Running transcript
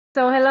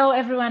So hello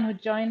everyone who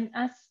joined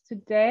us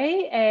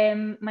today.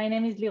 My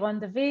name is Liron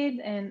David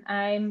and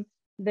I'm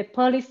the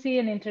Policy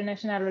and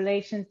International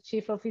Relations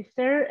Chief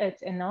Officer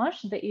at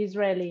Enosh, the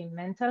Israeli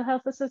Mental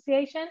Health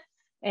Association.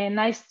 And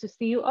nice to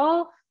see you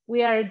all.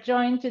 We are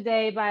joined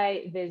today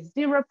by the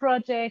Zero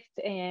Project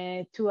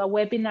to a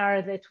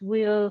webinar that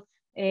will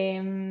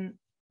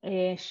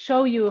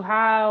show you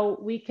how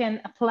we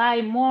can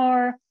apply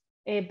more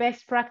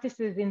best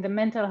practices in the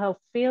mental health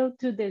field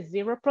to the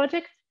Zero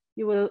Project.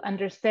 You will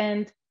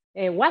understand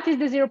what is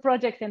the Zero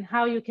Project and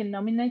how you can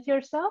nominate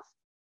yourself.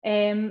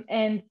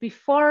 And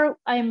before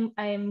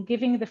I'm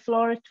giving the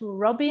floor to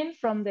Robin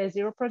from the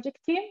Zero Project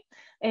team,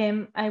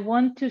 I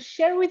want to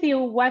share with you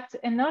what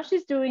Enosh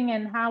is doing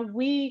and how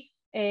we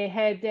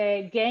had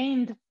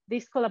gained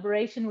this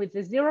collaboration with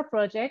the Zero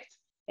Project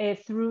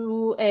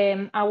through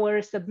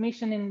our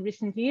submission in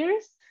recent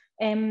years.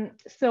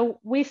 So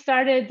we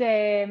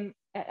started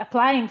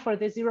applying for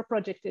the Zero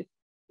Project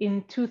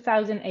in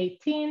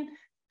 2018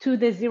 to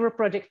the Zero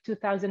Project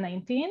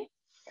 2019.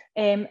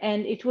 And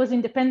it was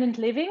independent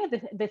living,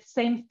 the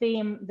same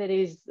theme that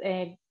is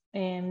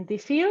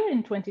this year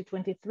in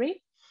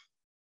 2023.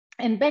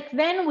 And back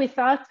then we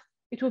thought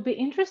it would be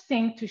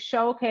interesting to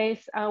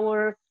showcase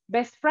our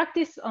best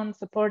practice on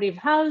supportive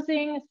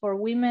housing for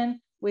women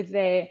with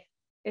the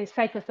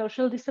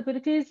psychosocial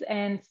disabilities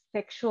and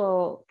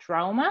sexual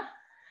trauma.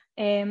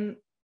 And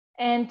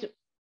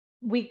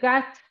we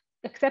got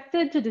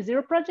accepted to the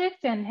Zero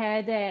Project and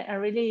had a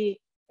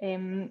really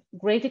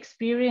great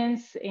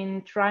experience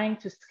in trying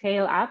to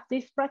scale up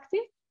this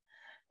practice.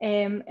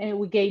 And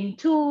we gained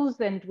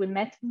tools and we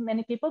met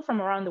many people from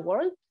around the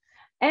world.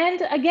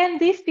 And again,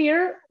 this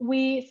year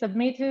we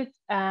submitted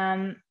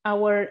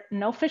our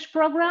No Fish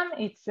program.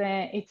 It's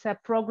a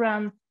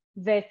program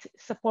that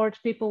supports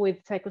people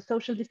with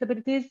psychosocial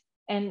disabilities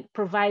and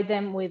provide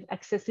them with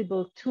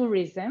accessible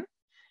tourism.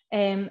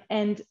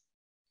 And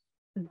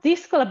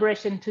this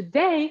collaboration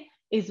today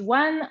is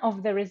one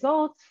of the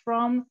results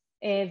from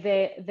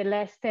the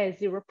last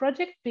Zero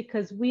Project,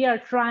 because we are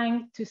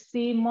trying to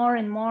see more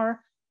and more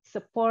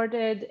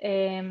supportive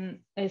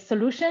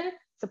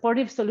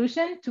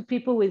solution to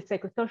people with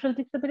psychosocial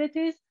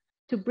disabilities,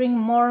 to bring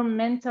more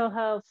mental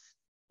health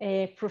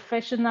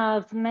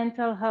professionals,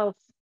 mental health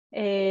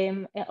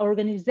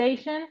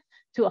organization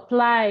to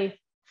apply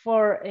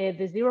for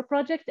the Zero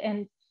Project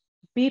and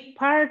be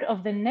part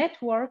of the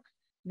network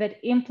that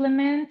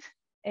implement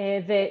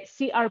the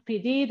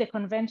CRPD, the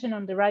Convention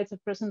on the Rights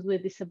of Persons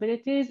with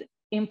Disabilities,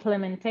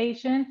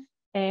 implementation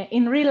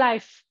in real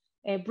life,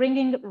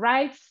 bringing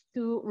rights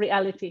to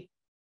reality.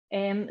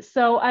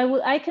 So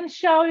I can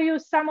show you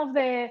some of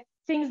the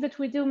things that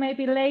we do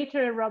maybe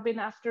later, Robin,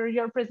 after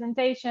your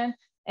presentation,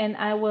 and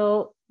I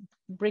will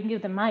bring you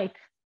the mic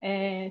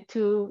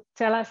to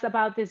tell us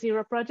about the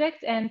Zero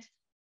Project. And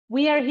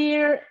we are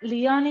here,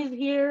 Leon is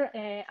here,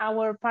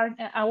 our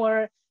partner,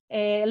 our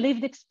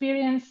lived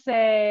experience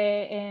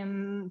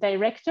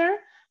director,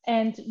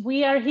 and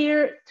we are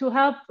here to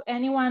help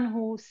anyone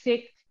who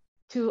seeks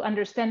to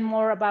understand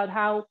more about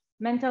how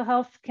mental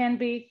health can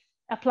be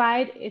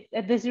applied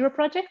at the Zero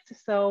Project.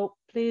 So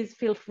please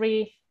feel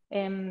free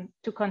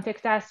to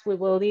contact us. We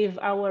will leave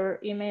our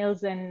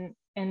emails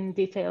and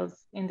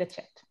details in the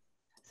chat.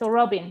 So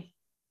Robin,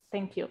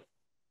 thank you.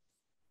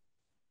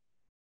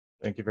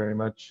 Thank you very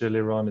much,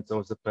 Liron. It's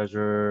always a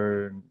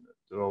pleasure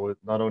to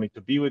not only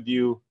to be with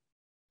you,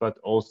 but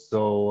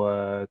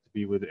also to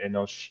be with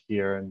Enosh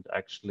here. And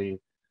actually,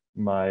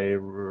 my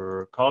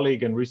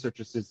colleague and research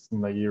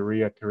assistant,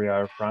 Maria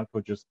Carriar Franco,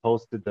 just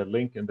posted the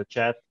link in the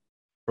chat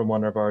from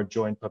one of our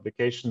joint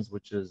publications,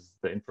 which is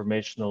the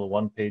informational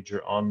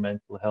one-pager on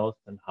mental health,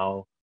 and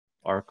how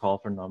our call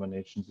for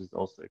nominations is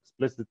also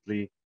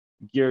explicitly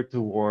geared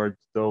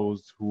towards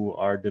those who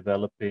are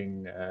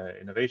developing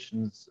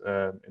innovations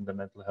in the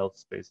mental health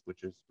space,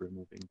 which is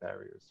removing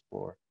barriers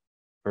for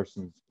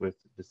persons with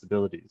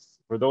disabilities.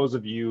 For those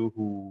of you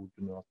who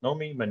do not know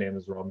me, my name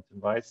is Robin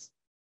Weiss,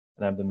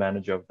 and I'm the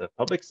manager of the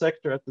public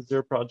sector at the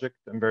Zero Project.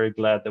 I'm very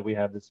glad that we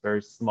have this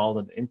very small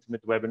and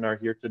intimate webinar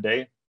here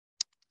today.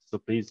 So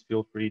please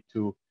feel free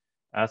to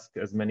ask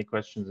as many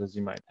questions as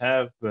you might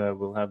have.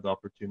 We'll have the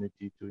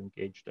opportunity to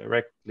engage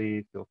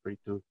directly. Feel free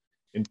to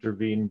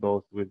intervene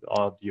both with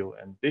audio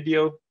and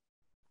video.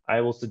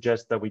 I will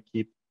suggest that we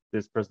keep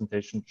this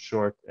presentation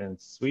short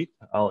and sweet.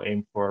 I'll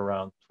aim for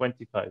around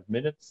 25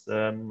 minutes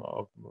in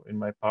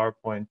my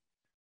PowerPoint.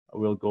 I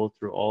will go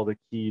through all the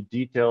key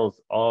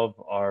details of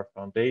our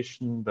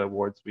foundation, the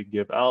awards we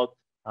give out,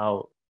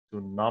 how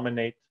to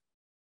nominate,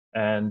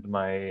 and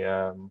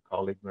my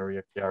colleague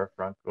Maria Chiara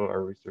Franco,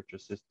 our research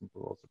assistant,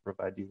 will also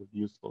provide you with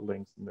useful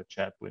links in the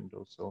chat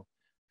window. So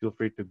feel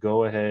free to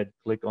go ahead,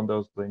 click on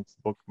those links,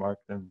 bookmark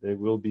them. They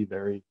will be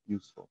very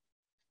useful.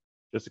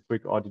 Just a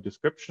quick audio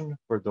description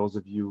for those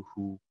of you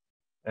who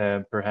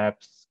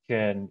perhaps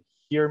can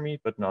hear me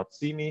but not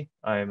see me.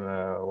 I'm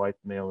a white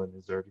male in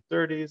his early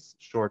 30s,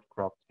 short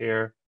cropped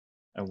hair.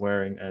 I'm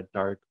wearing a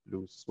dark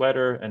blue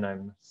sweater, and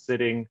I'm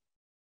sitting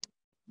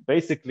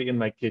basically in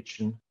my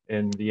kitchen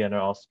in Vienna,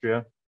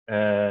 Austria,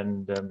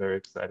 and I'm very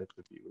excited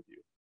to be with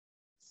you.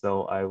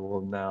 So I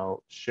will now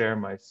share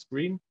my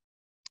screen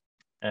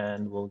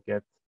and we'll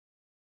get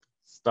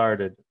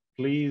started.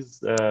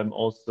 Please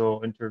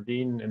also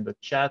intervene in the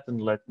chat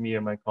and let me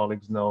and my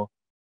colleagues know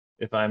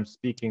if I'm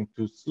speaking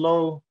too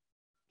slow,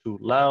 too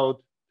loud,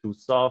 too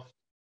soft.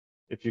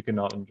 If you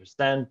cannot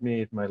understand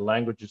me, if my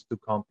language is too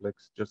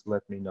complex, just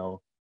let me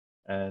know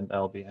and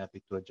I'll be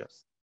happy to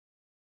adjust.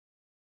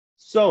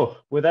 So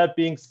with that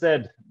being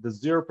said, the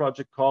Zero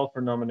Project call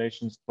for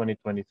nominations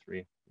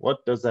 2023.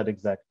 What does that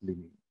exactly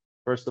mean?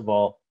 First of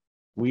all,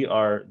 we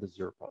are the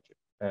Zero Project,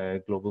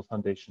 a global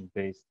foundation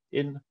based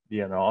in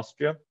Vienna,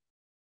 Austria.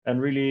 And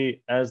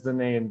really, as the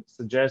name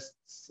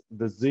suggests,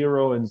 the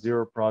Zero in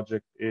Zero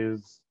Project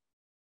is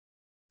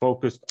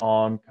focused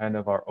on kind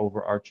of our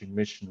overarching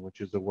mission,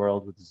 which is a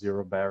world with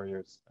zero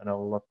barriers. And I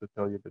would love to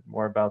tell you a bit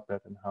more about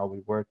that and how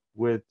we work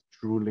with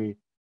truly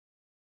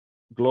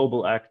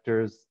global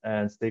actors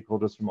and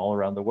stakeholders from all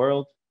around the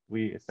world.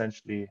 We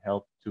essentially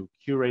help to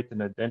curate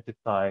and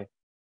identify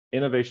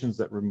innovations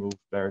that remove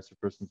barriers for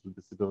persons with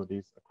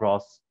disabilities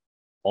across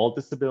all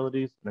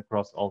disabilities and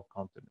across all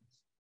continents.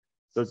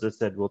 So as I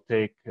said, we'll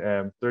take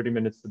 30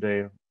 minutes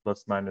today,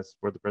 plus minus,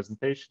 for the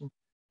presentation,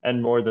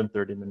 and more than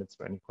 30 minutes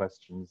for any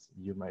questions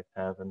you might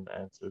have and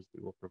answers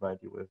we will provide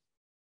you with.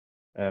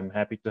 I'm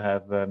happy to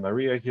have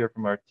Maria here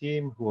from our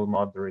team, who will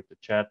moderate the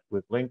chat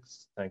with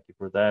links. Thank you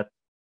for that.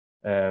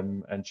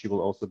 And she will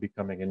also be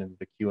coming in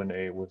the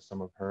Q&A with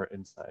some of her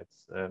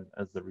insights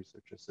as the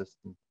research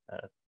assistant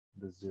at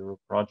the Zero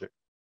Project.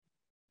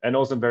 And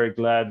also, I'm very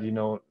glad,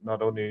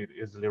 not only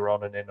is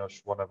Liron and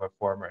Enosh one of our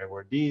former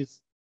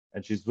awardees,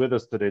 and she's with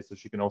us today, so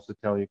she can also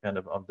tell you kind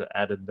of the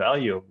added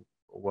value of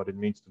what it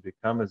means to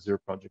become a Zero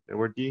Project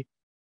awardee,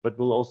 but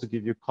we'll also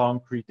give you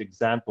concrete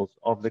examples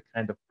of the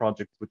kind of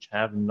projects which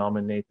have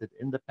nominated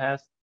in the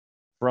past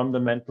from the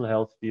mental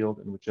health field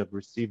and which have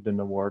received an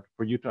award,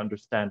 for you to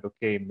understand,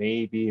 okay,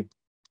 maybe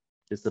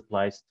this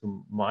applies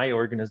to my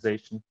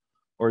organization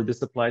or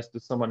this applies to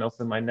someone else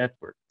in my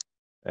network.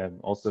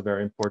 Also a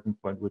very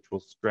important point, which we'll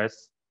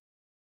stress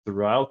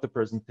throughout the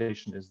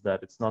presentation, is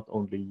that it's not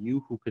only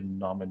you who can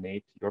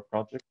nominate your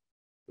project,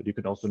 but you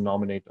can also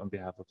nominate on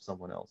behalf of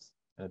someone else.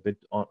 A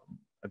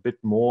bit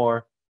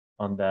more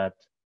on that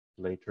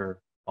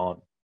later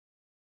on.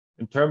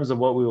 In terms of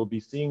what we will be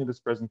seeing in this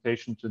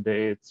presentation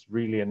today, it's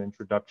really an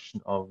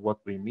introduction of what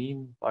we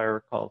mean by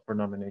our call for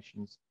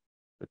nominations,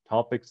 the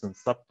topics and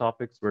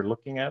subtopics we're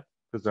looking at,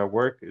 because our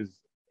work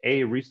is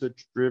A,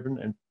 research driven,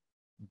 and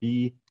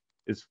B,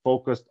 is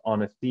focused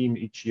on a theme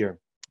each year.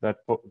 That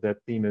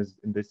theme is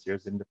in this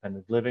year's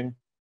independent living,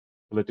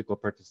 political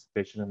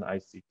participation, and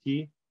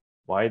ICT.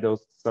 Why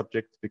those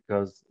subjects?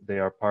 Because they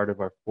are part of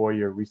our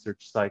 4-year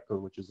research cycle,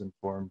 which is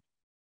informed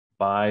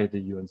by the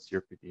UN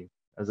CRPD.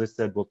 As I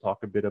said, we'll talk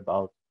a bit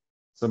about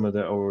some of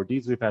the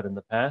awardees we've had in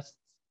the past.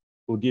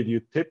 We'll give you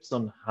tips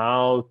on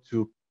how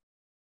to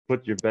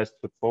put your best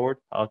foot forward,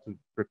 how to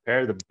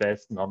prepare the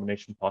best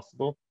nomination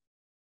possible,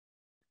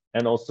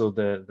 and also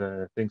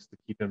the things to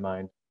keep in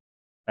mind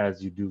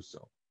as you do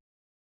so.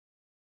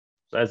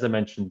 So as I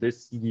mentioned,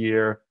 this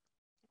year,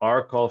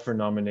 our call for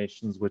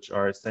nominations, which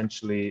are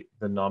essentially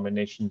the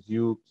nominations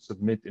you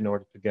submit in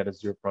order to get a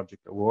Zero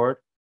Project award,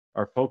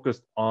 are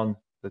focused on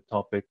the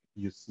topic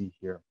you see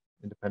here: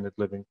 independent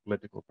living,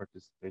 political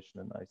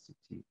participation, and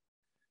ICT.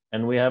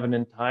 And we have an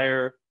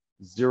entire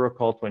Zero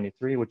Call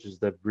 23, which is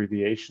the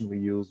abbreviation we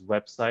use,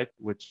 website,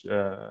 which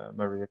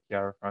Maria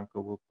Chiara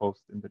Franco will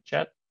post in the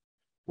chat,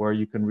 where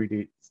you can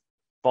really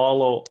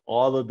follow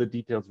all of the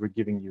details we're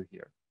giving you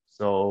here.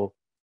 So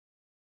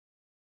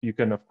you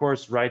can, of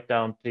course, write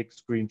down, take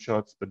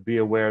screenshots, but be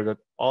aware that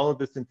all of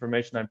this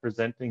information I'm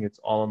presenting, it's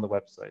all on the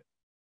website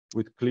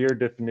with clear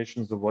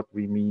definitions of what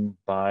we mean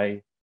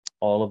by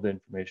all of the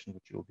information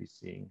which you'll be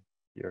seeing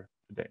here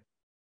today.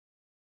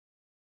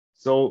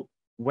 So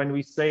when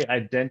we say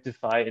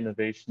identify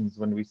innovations,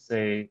 when we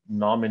say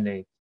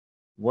nominate,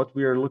 what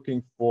we are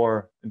looking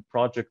for in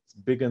projects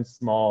big and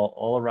small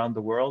all around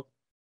the world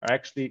are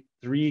actually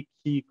 3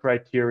 key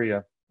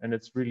criteria. And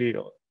it's really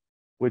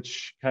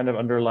which kind of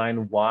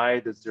underline why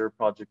the Zero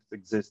Project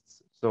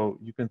exists. So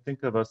you can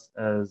think of us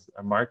as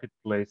a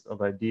marketplace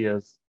of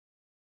ideas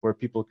where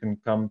people can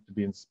come to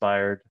be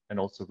inspired and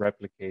also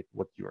replicate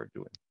what you are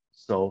doing.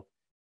 So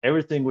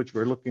everything which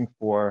we're looking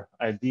for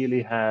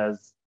ideally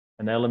has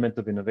an element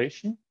of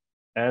innovation.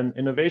 And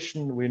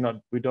innovation,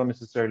 we don't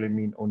necessarily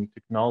mean only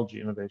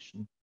technology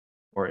innovation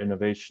or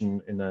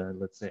innovation in a,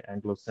 let's say,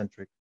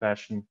 Anglo-centric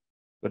fashion,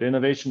 but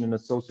innovation in a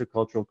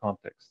sociocultural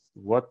context.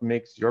 What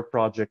makes your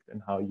project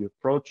and how you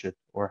approach it,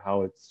 or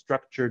how it's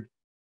structured,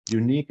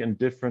 unique and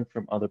different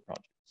from other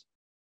projects?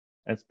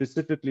 And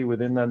specifically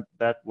within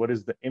that, what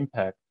is the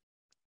impact?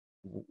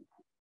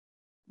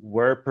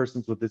 Were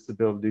persons with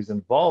disabilities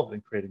involved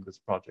in creating this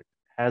project?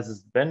 Has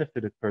this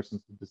benefited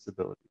persons with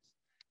disabilities?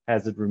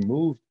 Has it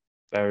removed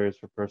barriers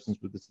for persons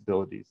with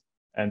disabilities?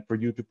 And for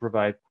you to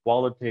provide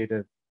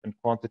qualitative and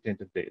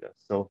quantitative data.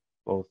 So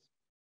both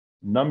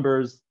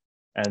numbers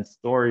and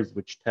stories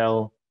which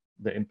tell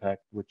the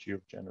impact which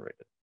you've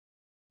generated.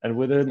 And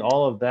within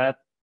all of that,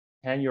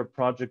 can your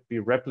project be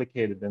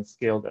replicated and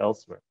scaled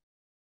elsewhere?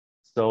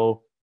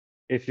 So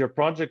if your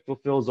project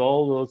fulfills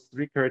all those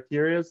three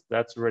criteria,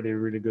 that's already a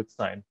really good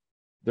sign.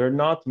 They're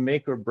not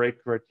make or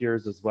break criteria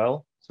as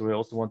well. So we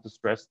also want to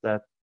stress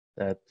that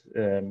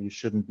you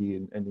shouldn't be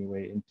in any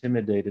way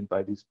intimidated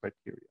by these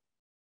criteria.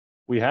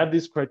 We have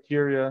these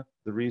criteria.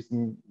 The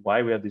reason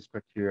why we have these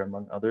criteria,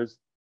 among others,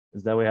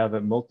 is that we have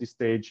a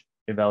multi-stage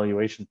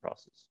evaluation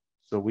process.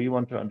 So we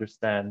want to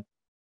understand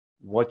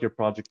what your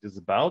project is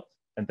about,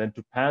 and then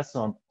to pass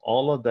on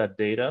all of that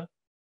data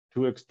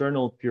to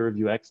external peer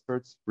review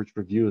experts, which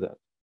review that.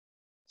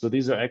 So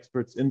these are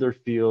experts in their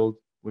field,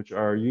 which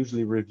are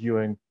usually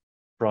reviewing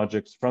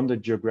projects from the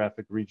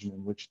geographic region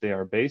in which they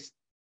are based.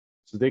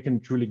 So they can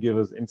truly give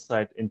us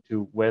insight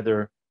into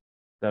whether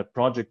that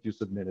project you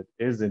submitted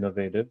is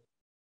innovative.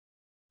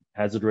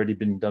 Has it already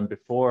been done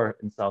before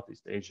in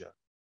Southeast Asia?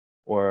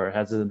 Or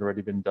has it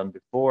already been done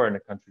before in a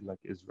country like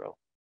Israel?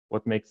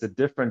 What makes it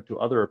different to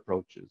other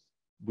approaches?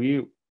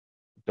 We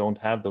don't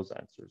have those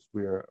answers.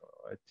 We're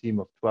a team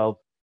of 12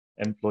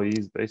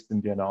 employees based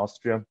in Vienna,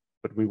 Austria,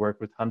 but we work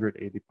with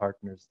 180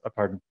 partners,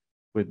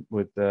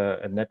 with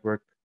a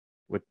network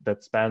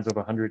that spans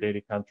over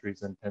 180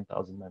 countries and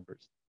 10,000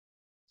 members.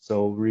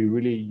 So we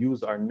really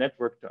use our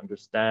network to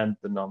understand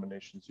the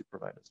nominations you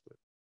provide us with.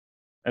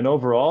 And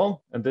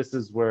overall, and this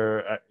is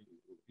where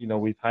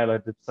we've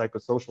highlighted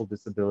psychosocial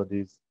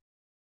disabilities.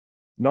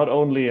 Not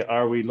only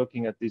are we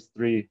looking at these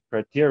three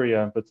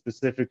criteria, but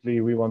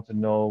specifically we want to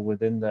know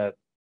within that,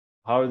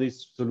 how are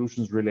these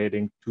solutions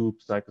relating to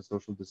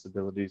psychosocial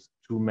disabilities,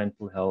 to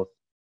mental health?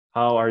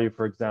 How are you,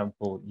 for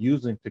example,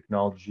 using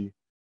technology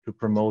to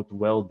promote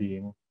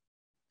well-being?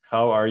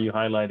 How are you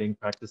highlighting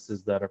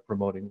practices that are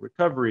promoting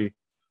recovery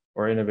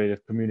or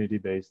innovative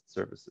community-based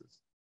services?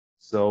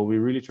 So we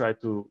really try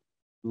to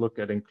look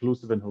at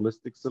inclusive and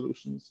holistic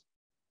solutions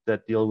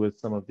that deal with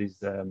some of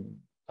these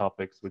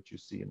topics which you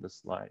see in the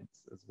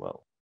slides as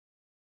well.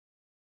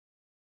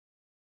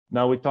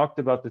 Now, we talked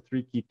about the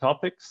three key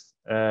topics.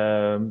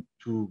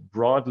 To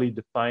broadly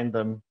define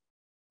them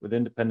with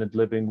independent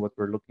living, what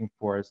we're looking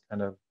for is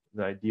kind of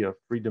the idea of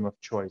freedom of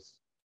choice,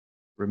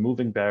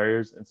 removing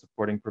barriers and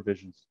supporting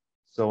provisions.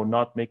 So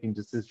not making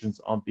decisions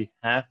on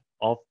behalf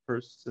of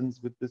persons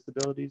with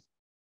disabilities,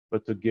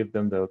 but to give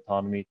them the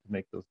autonomy to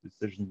make those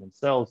decisions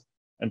themselves,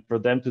 and for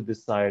them to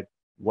decide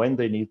when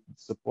they need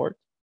support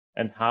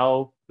and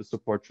how the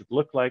support should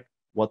look like,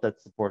 what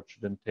that support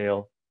should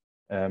entail,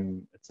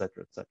 et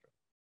cetera, et cetera.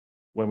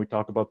 When we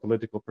talk about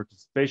political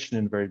participation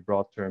in very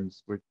broad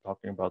terms, we're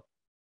talking about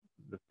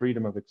the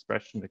freedom of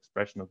expression,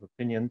 expression of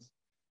opinions,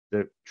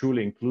 the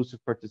truly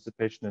inclusive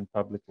participation in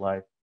public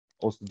life,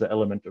 also the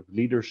element of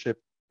leadership,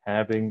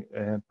 having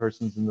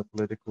persons in the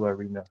political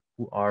arena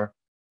who are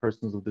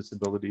persons with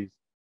disabilities,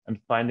 and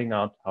finding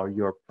out how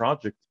your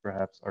projects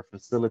perhaps are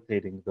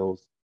facilitating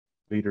those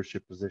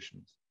leadership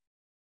positions.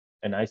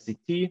 And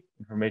ICT,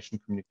 information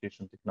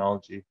communication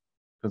technology,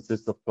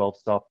 consists of 12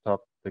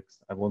 subtopics.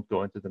 I won't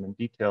go into them in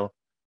detail.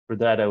 For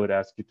that, I would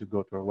ask you to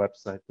go to our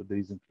website, but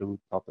these include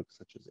topics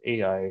such as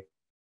AI,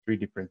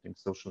 3D printing,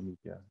 social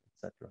media,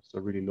 etc. So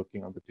really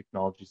looking on the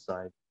technology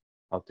side,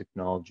 how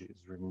technology is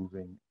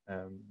removing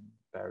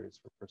barriers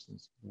for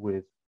persons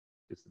with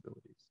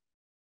disabilities.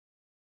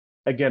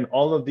 Again,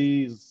 all of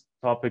these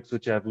topics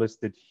which I've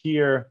listed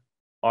here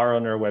are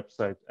on our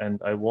website, and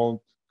I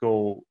won't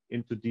go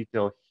into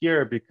detail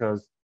here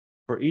because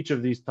for each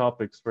of these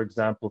topics, for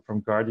example,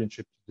 from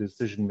guardianship to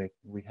decision making,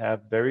 we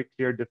have very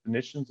clear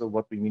definitions of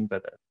what we mean by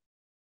that.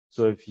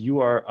 So if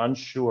you are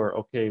unsure,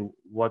 okay,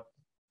 what,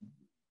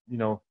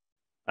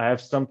 I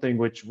have something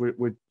which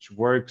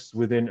works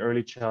within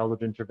early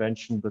childhood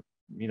intervention, but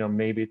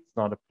maybe it's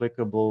not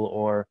applicable,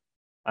 or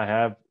I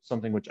have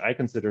something which I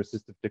consider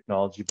assistive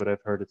technology, but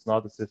I've heard it's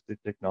not assistive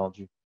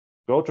technology.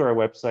 Go to our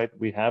website.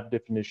 We have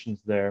definitions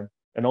there,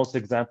 and also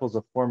examples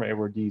of former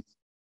awardees.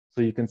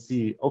 So you can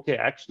see, okay,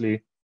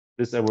 actually,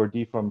 this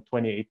awardee from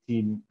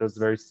 2018 does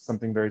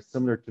something very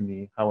similar to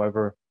me.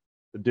 However,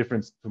 the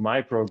difference to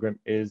my program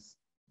is,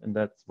 and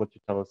that's what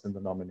you tell us in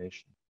the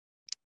nomination.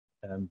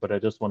 But I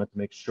just wanted to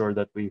make sure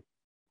that we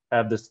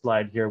have this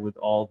slide here with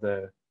all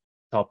the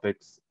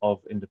topics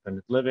of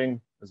independent living,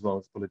 as well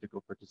as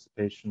political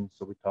participation.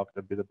 So we talked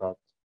a bit about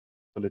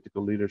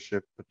political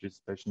leadership,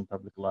 participation in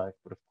public life,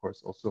 but of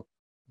course also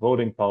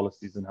voting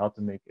policies and how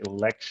to make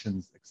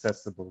elections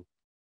accessible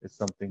is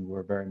something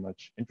we're very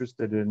much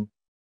interested in,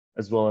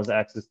 as well as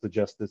access to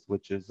justice,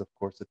 which is of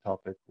course a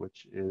topic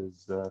which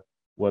is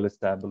well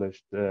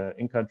established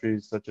in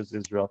countries such as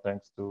Israel,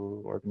 thanks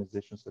to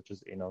organizations such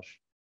as Enosh,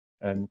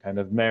 and kind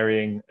of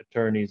marrying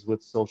attorneys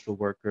with social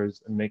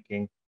workers and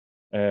making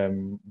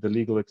the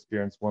legal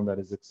experience one that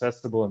is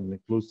accessible and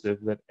inclusive,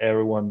 that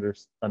everyone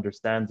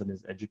understands and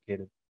is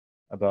educated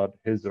about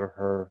his or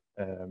her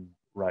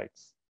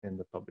rights in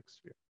the public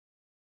sphere.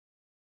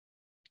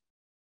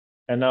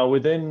 And now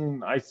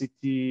within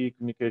ICT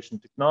communication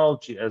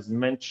technology, as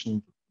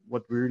mentioned,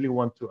 what we really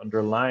want to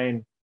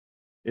underline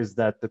is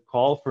that the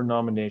call for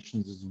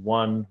nominations is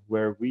one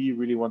where we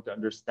really want to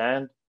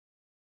understand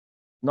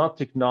not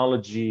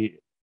technology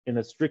in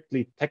a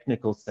strictly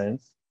technical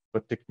sense,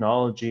 but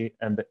technology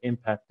and the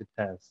impact it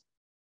has.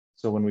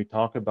 So when we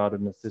talk about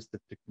an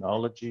assistive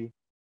technology,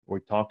 we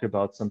talk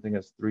about something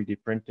as 3D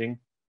printing,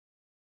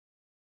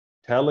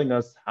 telling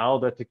us how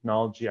that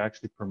technology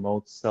actually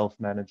promotes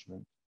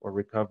self-management or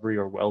recovery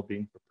or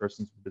well-being for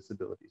persons with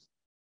disabilities,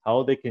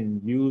 how they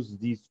can use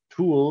these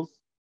tools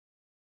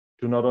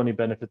to not only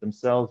benefit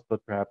themselves,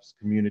 but perhaps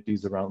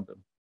communities around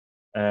them.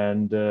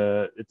 And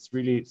it's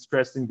really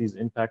stressing these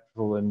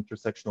impactful and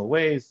intersectional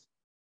ways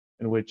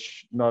in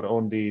which not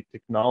only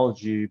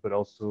technology, but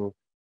also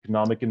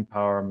economic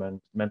empowerment,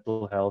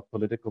 mental health,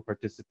 political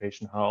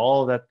participation, how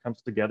all that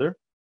comes together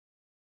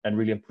and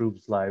really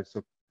improves lives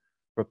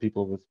for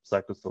people with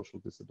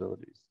psychosocial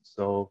disabilities.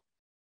 So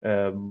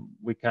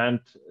we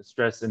can't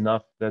stress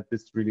enough that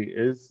this really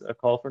is a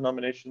call for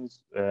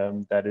nominations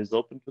that is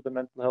open to the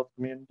mental health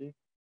community.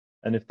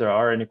 And if there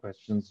are any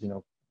questions,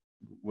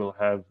 we'll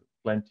have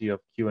plenty of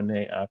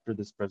Q&A after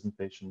this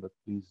presentation, but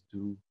please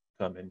do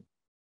come in.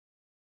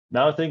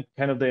 Now I think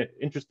kind of the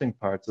interesting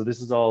part, so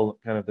this is all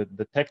kind of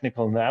the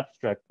technical and the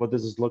abstract. What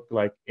does this look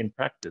like in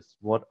practice?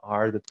 What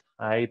are the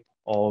type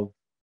of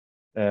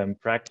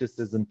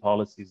practices and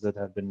policies that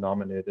have been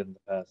nominated in the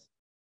past?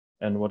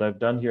 And what I've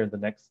done here in the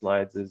next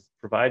slides is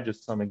provide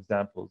just some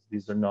examples.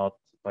 These are not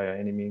by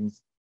any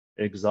means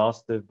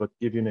exhaustive, but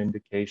give you an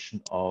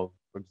indication of,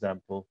 for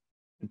example,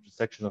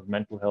 intersection of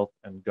mental health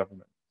and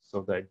government.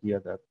 So the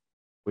idea that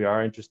we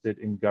are interested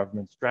in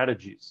government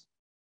strategies.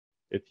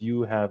 If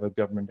you have a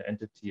government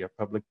entity, a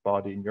public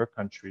body in your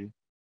country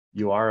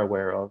you are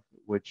aware of,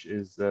 which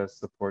is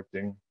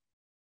supporting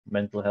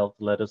mental health,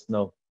 let us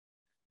know.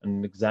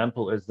 An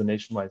example is the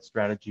nationwide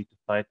strategy to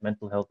fight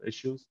mental health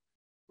issues,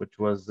 which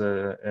was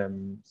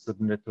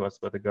submitted to us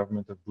by the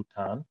government of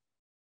Bhutan.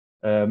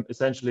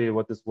 Essentially,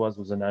 what this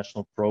was a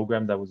national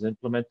program that was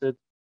implemented,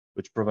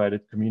 which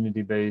provided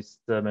community-based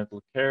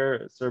mental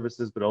care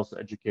services, but also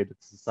educated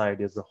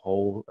society as a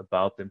whole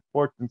about the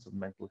importance of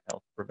mental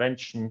health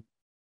prevention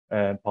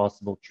and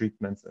possible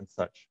treatments and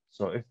such.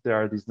 So if there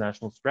are these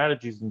national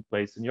strategies in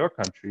place in your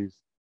countries,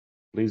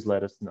 please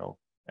let us know.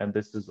 And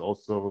this is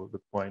also the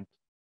point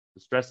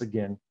to stress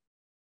again.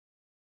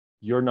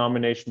 Your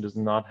nomination does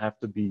not have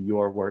to be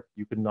your work.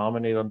 You can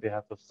nominate on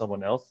behalf of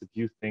someone else if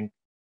you think,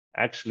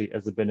 actually,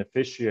 as a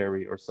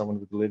beneficiary or someone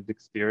with lived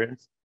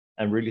experience,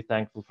 I'm really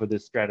thankful for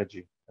this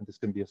strategy. And this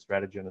can be a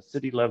strategy on a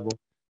city level,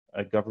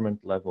 a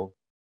government level.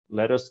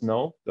 Let us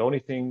know. The only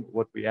thing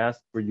what we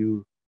ask for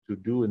you to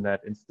do in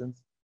that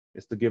instance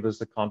is to give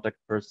us a contact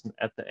person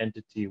at the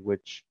entity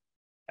which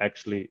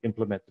actually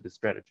implemented the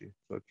strategy.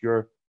 So if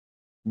you're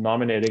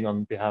nominating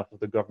on behalf of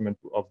the government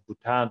of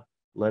Bhutan,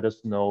 let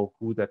us know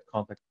who that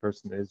contact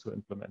person is who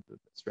implemented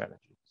that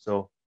strategy.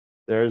 So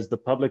there's the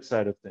public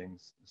side of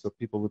things. So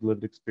people with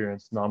lived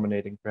experience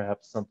nominating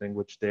perhaps something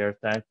which they are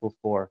thankful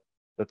for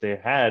that they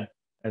had,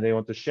 and they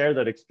want to share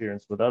that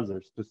experience with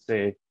others to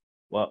say,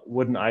 well,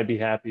 wouldn't I be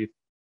happy if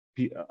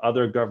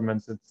other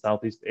governments in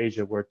Southeast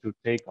Asia were to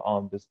take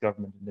on this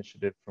government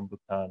initiative from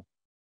Bhutan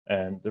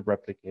and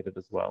replicate it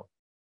as well.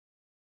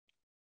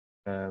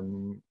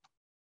 I'm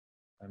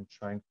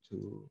trying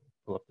to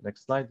pull up the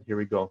next slide. Here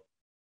we go.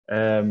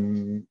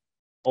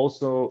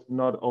 Also,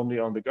 not only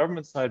on the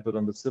government side, but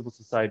on the civil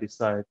society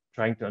side,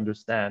 trying to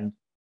understand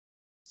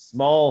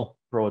small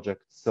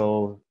projects.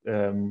 So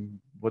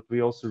what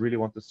we also really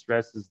want to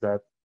stress is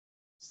that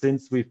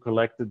since we've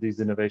collected these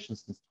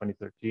innovations since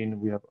 2013,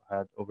 we have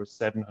had over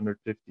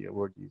 750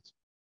 awardees.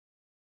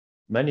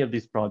 Many of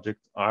these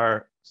projects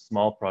are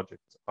small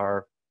projects,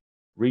 are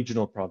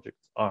regional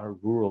projects, are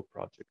rural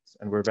projects,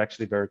 and we're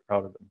actually very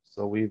proud of them.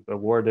 So we've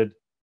awarded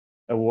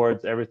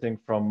awards everything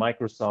from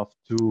Microsoft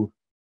to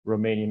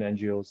Romanian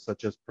NGOs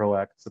such as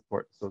ProAct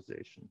Support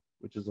Association,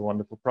 which is a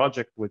wonderful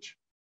project which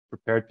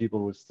prepared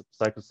people with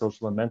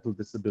psychosocial and mental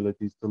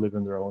disabilities to live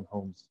in their own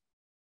homes.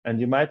 And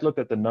you might look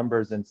at the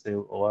numbers and say,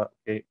 oh,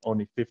 okay,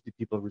 only 50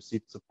 people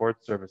received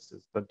support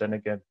services. But then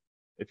again,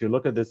 if you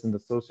look at this in the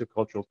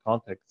sociocultural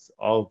context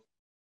of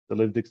the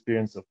lived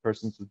experience of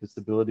persons with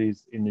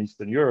disabilities in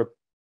Eastern Europe,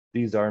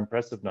 these are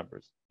impressive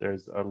numbers.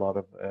 There's a lot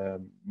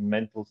of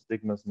mental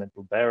stigmas,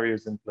 mental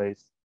barriers in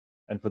place.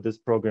 And for this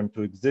program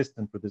to exist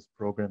and for this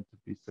program to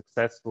be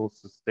successful,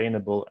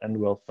 sustainable, and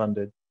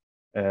well-funded,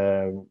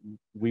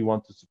 we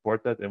want to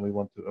support that and we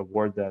want to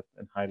award that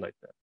and highlight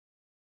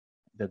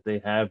that they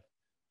have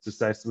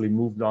successfully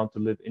moved on to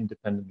live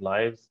independent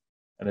lives.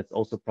 And it's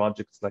also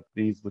projects like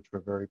these, which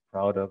we're very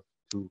proud of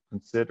to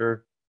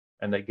consider.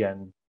 And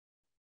again,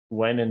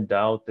 when in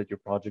doubt that your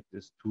project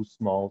is too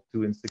small,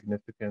 too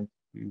insignificant,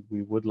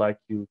 we would like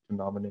you to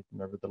nominate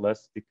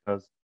nevertheless,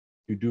 because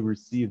you do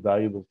receive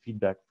valuable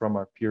feedback from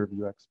our peer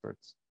review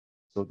experts.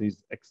 So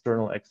these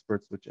external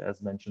experts, which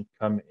as mentioned,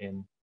 come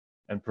in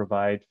and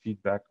provide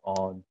feedback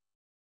on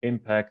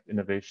impact,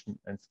 innovation,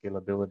 and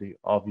scalability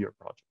of your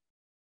project.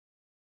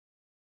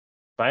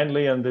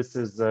 Finally, and this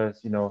is, to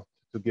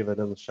give a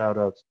little shout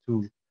out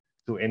to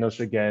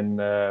Enosh again,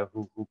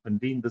 who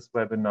convened this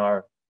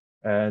webinar.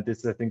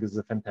 This, I think, is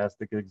a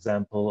fantastic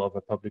example of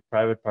a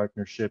public-private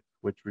partnership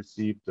which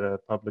received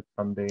public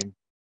funding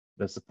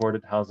the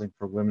supported housing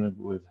for women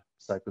with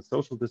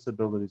psychosocial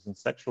disabilities and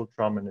sexual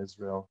trauma in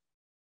Israel,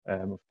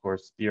 of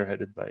course,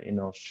 spearheaded by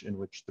Enosh, in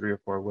which 3 or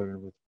 4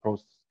 women with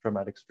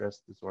post-traumatic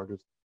stress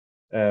disorders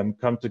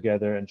come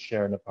together and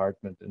share an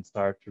apartment and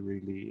start to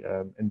really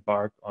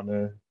embark on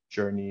a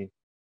journey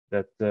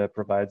that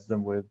provides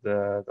them with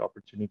the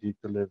opportunity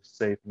to live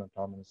safe and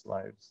autonomous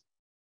lives.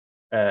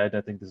 And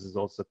I think this is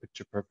also a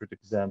picture perfect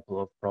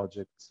example of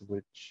projects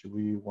which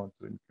we want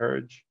to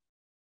encourage.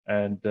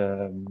 And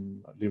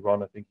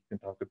Liron, I think you can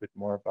talk a bit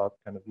more about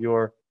kind of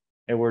your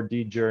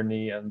awardee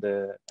journey and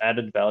the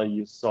added value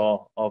you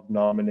saw of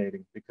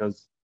nominating,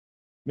 because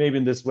maybe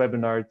in this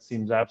webinar it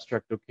seems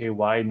abstract. Okay,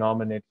 why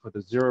nominate for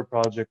the Zero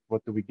project?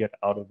 What do we get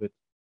out of it?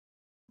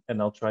 And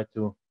I'll try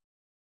to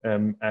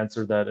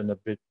answer that in a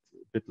bit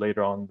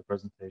later on in the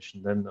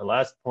presentation. Then the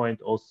last point,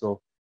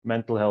 also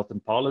mental health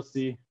and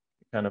policy,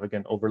 kind of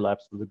again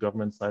overlaps with the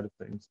government side of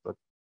things, but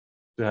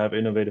to have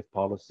innovative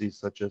policies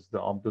such as the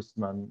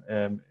Ombudsman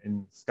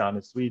in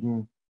Skåne,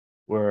 Sweden,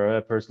 where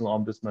a personal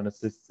ombudsman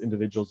assists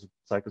individuals with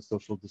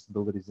psychosocial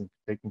disabilities in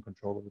taking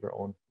control of their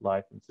own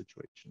life and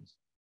situations.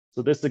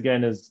 So this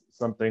again is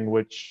something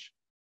which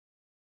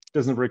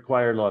doesn't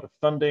require a lot of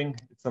funding.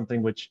 It's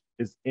something which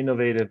is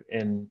innovative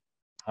in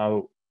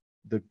how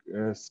the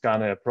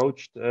Skåne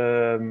approached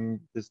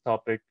this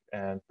topic.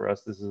 And for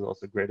us, this is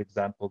also a great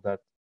example that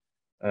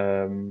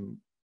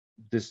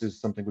this is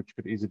something which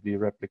could easily be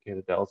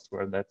replicated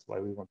elsewhere. And that's why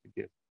we want to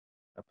give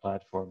a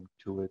platform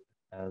to it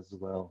as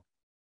well.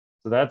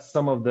 So that's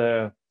some of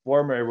the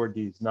former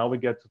awardees. Now we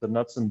get to the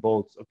nuts and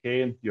bolts.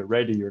 Okay, you're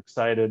ready, you're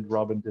excited.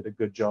 Robin did a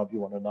good job. You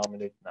want to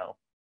nominate now.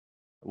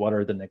 What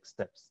are the next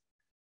steps?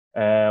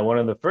 One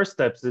of the first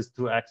steps is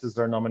to access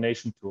our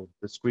nomination tool,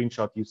 the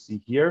screenshot you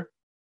see here.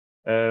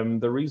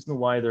 The reason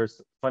why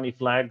there's funny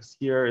flags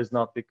here is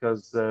not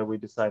because we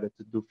decided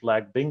to do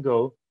flag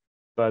bingo,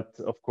 but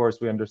of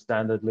course we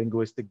understand that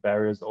linguistic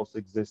barriers also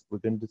exist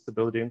within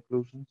disability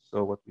inclusion.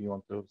 So what we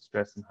want to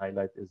stress and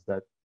highlight is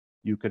that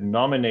you can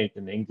nominate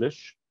in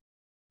English,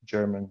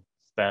 German,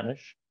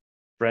 Spanish,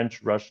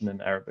 French, Russian, and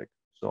Arabic.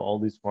 So all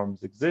these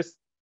forms exist.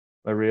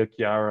 Maria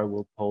Chiara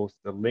will post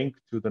a link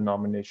to the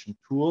nomination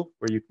tool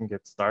where you can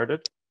get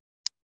started.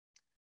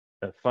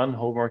 A fun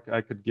homework I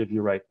could give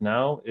you right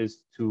now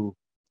is to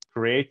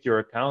create your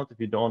account if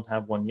you don't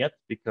have one yet,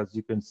 because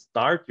you can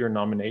start your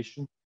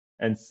nomination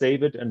and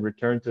save it and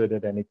return to it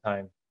at any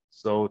time.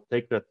 So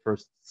take that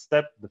first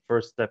step. The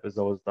first step is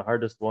always the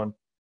hardest one.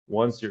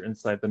 Once you're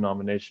inside the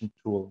nomination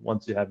tool,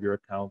 once you have your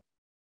account,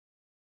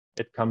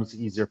 it comes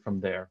easier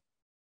from there.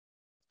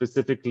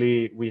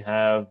 Specifically, we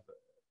have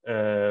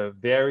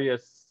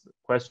various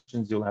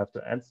questions you'll have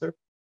to answer.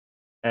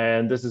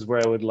 And this is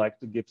where I would like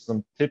to give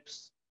some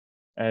tips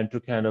and to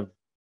kind of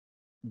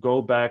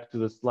go back to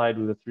the slide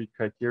with the 3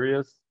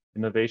 criteria: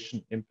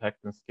 innovation,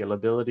 impact, and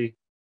scalability,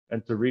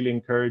 and to really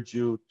encourage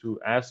you to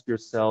ask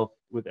yourself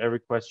with every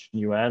question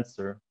you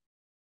answer,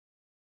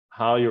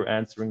 how you're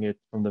answering it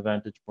from the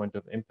vantage point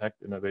of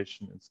impact,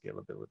 innovation, and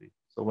scalability.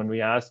 So when we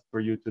ask for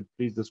you to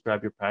please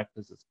describe your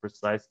practice as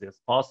precisely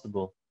as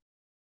possible,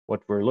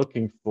 what we're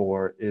looking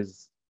for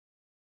is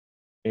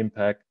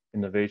impact,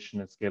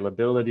 innovation, and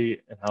scalability,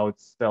 and how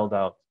it's spelled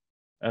out.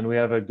 And we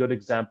have a good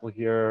example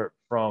here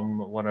from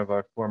one of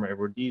our former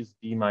awardees,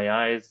 Be My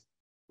Eyes,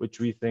 which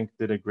we think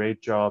did a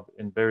great job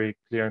in very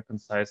clear and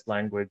concise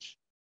language,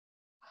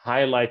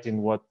 highlighting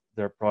what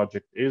their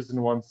project is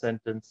in one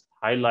sentence,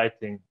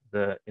 highlighting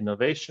the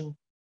innovation,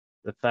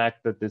 the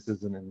fact that this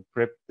is an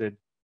encrypted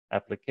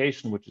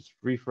application which is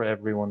free for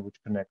everyone,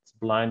 which connects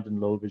blind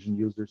and low vision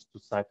users to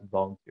sighted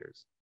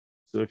volunteers.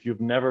 So if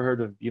you've never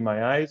heard of Be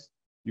My Eyes,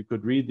 you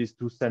could read these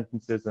 2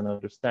 sentences and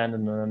understand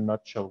in a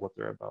nutshell what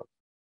they're about.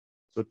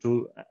 So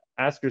to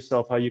ask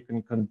yourself how you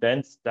can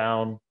condense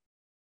down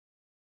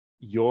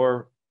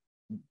your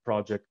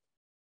project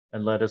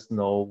and let us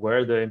know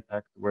where the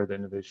impact, where the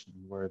innovation,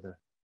 where the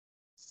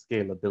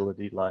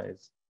scalability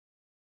lies.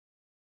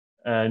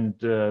 And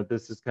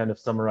this is kind of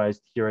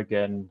summarized here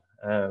again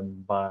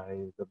by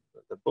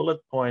the bullet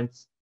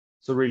points.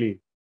 So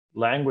really,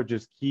 language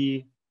is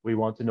key. We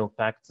want to know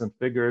facts and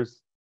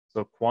figures.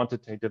 So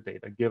quantitative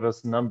data, give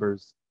us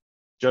numbers.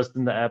 Just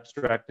in the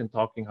abstract and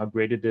talking how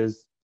great it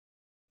is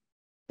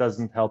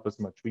doesn't help us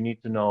much. We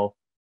need to know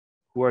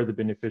who are the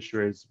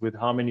beneficiaries, with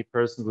how many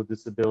persons with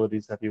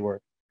disabilities have you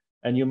worked.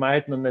 And you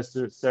might not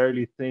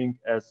necessarily think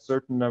as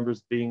certain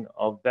numbers being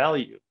of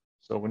value.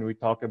 So when we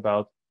talk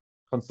about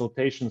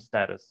consultation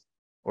status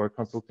or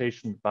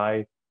consultation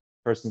by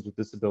persons with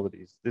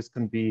disabilities, this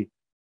can be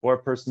 4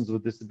 persons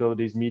with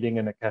disabilities meeting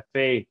in a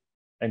cafe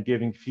and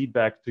giving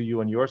feedback to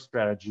you on your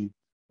strategy,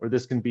 or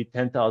this can be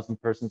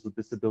 10,000 persons with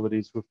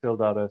disabilities who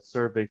filled out a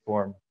survey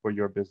form for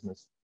your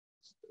business.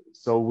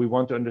 So we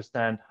want to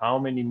understand how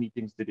many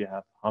meetings did you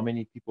have, how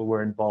many people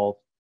were involved.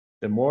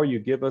 The more you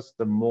give us,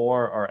 the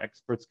more our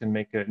experts can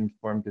make an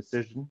informed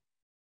decision.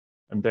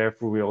 And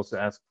therefore, we also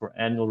ask for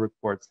annual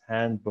reports,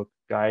 handbook,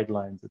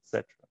 guidelines,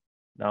 etc.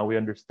 Now we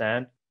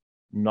understand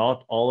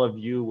not all of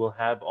you will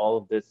have all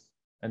of this.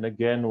 And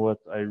again, what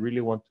I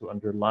really want to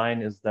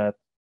underline is that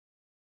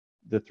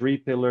The three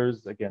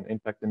pillars, again,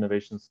 impact,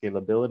 innovation,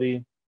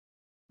 scalability,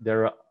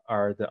 there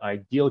are the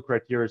ideal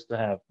criteria to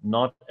have.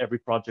 Not every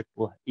project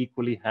will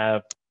equally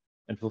have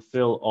and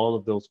fulfill all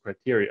of those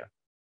criteria,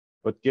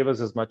 but give us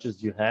as much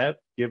as you have.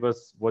 Give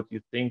us what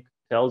you think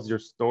tells your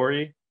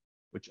story,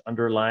 which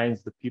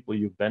underlines the people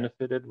you've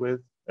benefited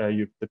with,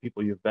 the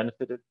people you've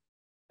benefited,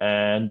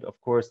 and of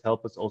course,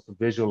 help us also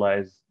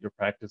visualize your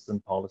practice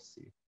and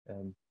policy.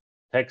 And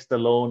text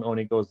alone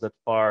only goes that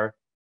far.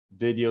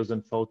 Videos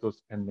and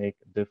photos can make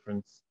a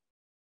difference.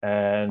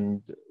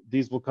 And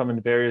these will come in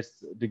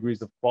various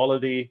degrees of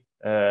quality.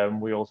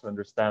 We also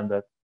understand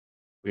that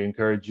we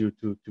encourage you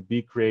to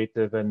be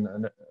creative,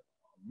 and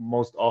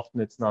most often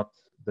it's not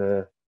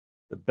the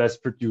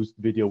best produced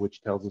video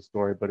which tells a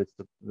story, but it's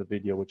the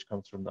video which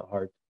comes from the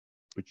heart,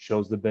 which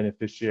shows the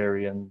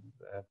beneficiary and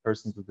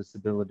persons with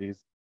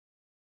disabilities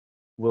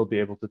will be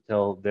able to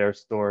tell their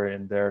story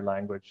in their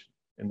language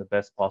in the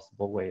best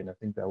possible way. And I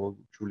think that will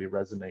truly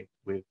resonate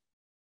with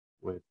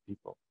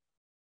people.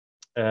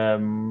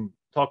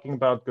 Talking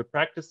about good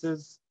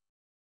practices,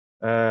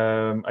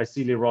 I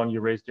see Liron,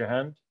 you raised your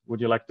hand. Would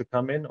you like to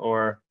come in,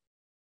 or?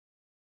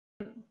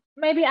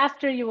 Maybe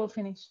after you will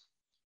finish.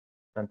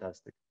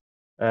 Fantastic.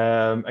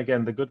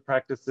 Again, the good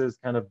practices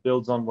kind of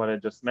builds on what I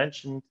just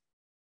mentioned.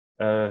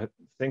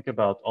 Think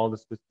about all the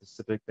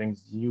specific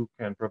things you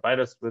can provide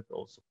us with,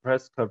 also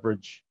press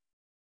coverage,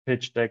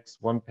 pitch decks,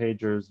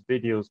 one-pagers,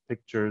 videos,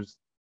 pictures.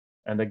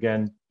 And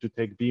again, to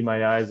take Be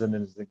My Eyes and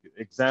as an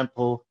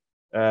example,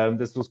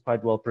 this was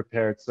quite well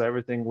prepared. So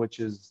everything which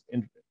is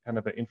kind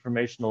of an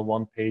informational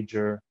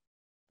one-pager,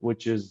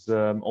 which is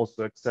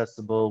also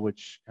accessible,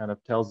 which kind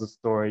of tells the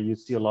story. You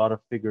see a lot of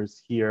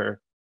figures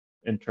here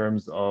in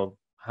terms of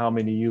how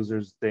many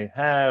users they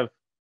have,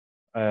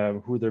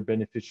 who their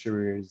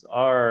beneficiaries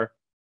are,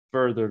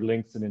 further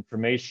links and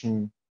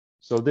information.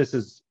 So this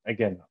is,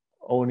 again,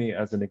 only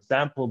as an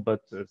example,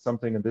 but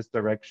something in this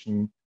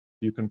direction,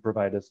 you can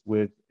provide us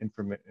with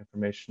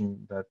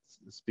information that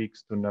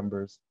speaks to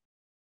numbers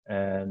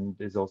and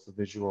is also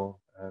visual.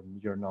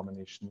 Your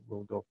nomination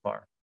will go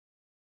far.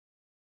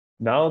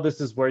 Now, this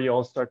is where you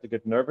all start to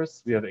get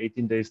nervous. We have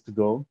 18 days to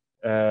go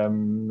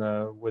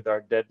with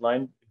our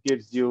deadline. It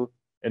gives you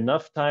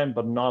enough time,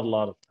 but not a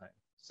lot of time.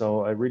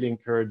 So I really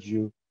encourage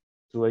you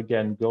to,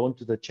 again, go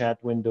into the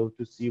chat window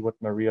to see what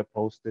Maria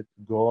posted,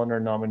 go on our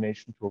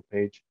nomination tool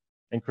page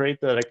and create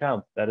that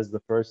account. That is the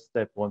first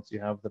step. Once you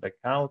have that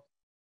account,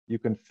 you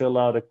can fill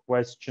out a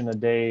question a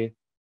day,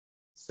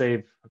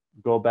 save,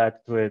 go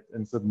back to it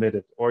and submit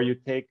it. Or you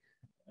take,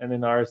 and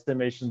in our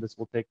estimation, this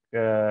will take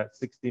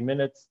 60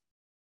 minutes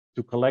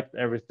to collect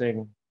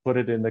everything, put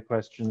it in the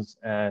questions,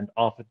 and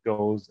off it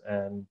goes.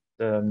 And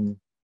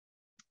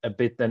a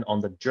bit then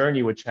on the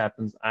journey, which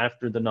happens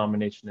after the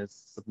nomination is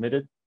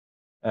submitted.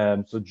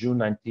 So June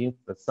 19th,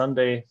 that's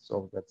Sunday.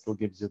 So that still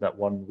gives you that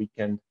one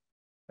weekend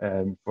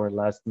for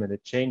last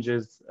minute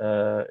changes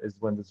is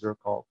when the Zero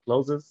call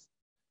closes.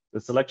 The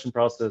selection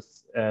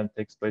process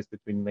takes place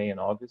between May and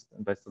August.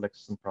 And by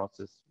selection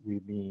process, we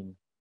mean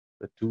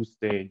the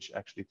two-stage,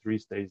 actually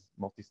three-stage,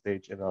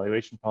 multi-stage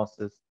evaluation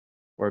process,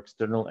 where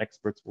external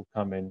experts will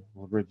come in,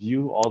 will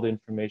review all the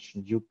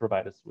information you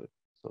provide us with.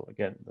 So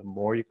again, the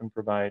more you can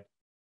provide,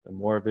 the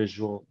more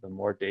visual, the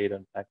more data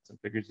and facts and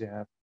figures you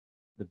have,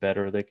 the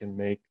better they can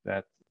make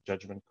that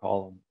judgment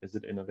call on, is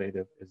it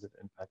innovative, is it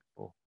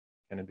impactful,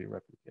 can it be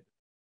replicated?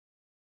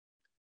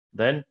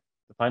 Then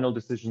the final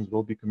decisions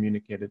will be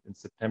communicated in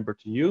September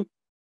to you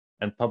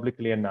and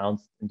publicly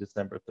announced in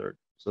December 3rd.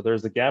 So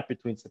there's a gap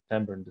between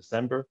September and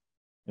December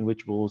in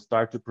which we will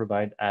start to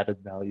provide added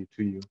value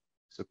to you.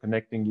 So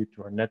connecting you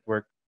to our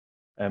network,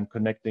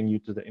 connecting you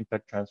to the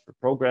Impact Transfer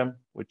Program,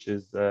 which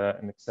is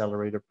an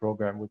accelerator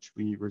program which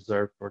we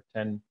reserve for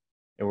 10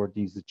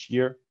 awardees each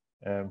year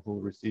who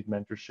will receive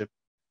mentorship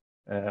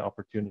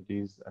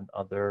opportunities and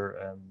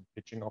other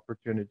pitching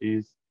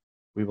opportunities.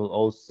 We will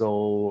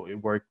also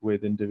work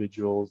with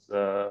individuals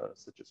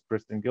such as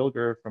Kristen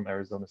Gilger from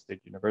Arizona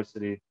State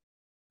University,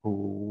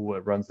 who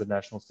runs the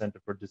National Center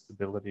for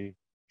Disability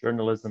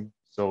Journalism.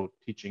 So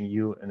teaching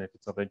you, and if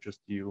it's of interest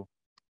to you,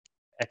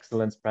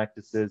 excellence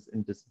practices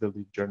in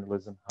disability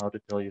journalism, how to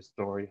tell your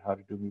story, how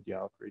to do media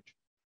outreach.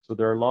 So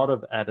there are a lot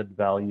of added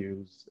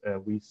values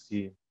we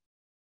see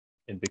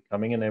in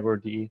becoming an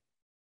awardee,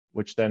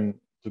 which then,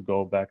 to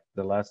go back to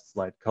the last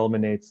slide,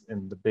 culminates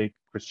in the big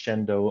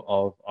crescendo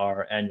of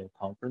our annual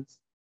conference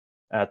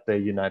at the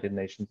United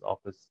Nations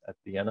office at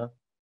Vienna.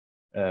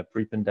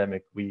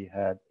 Pre-pandemic, we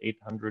had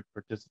 800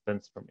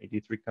 participants from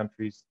 83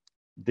 countries.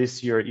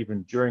 This year,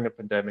 even during a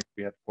pandemic,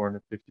 we had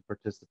 450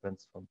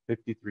 participants from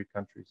 53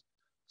 countries.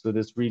 So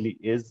this really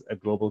is a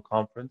global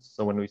conference.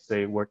 So when we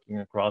say working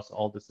across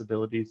all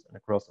disabilities and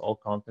across all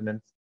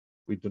continents,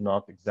 we do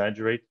not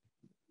exaggerate.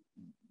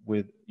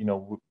 With,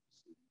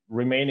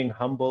 remaining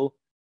humble,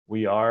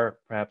 we are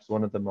perhaps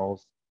one of the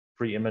most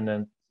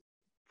preeminent,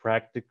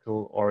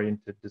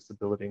 practical-oriented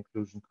disability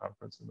inclusion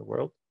conference in the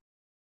world.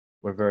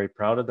 We're very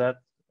proud of that.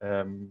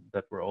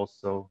 That we're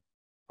also,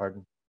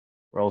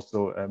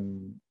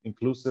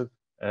 inclusive,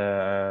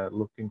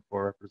 looking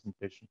for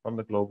representation from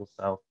the global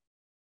South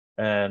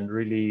and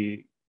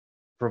really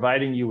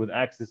providing you with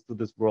access to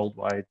this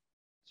worldwide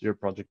Zero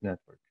Project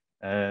network.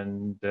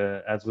 And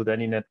as with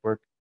any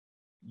network,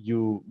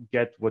 you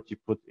get what you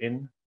put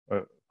in,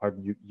 or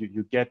pardon, you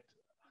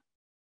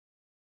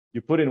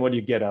put in what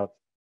you get out.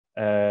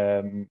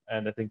 And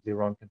I think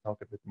Liron can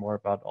talk a bit more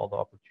about all the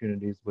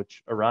opportunities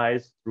which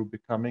arise through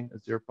becoming a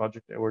Zero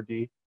Project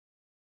awardee.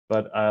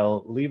 But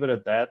I'll leave it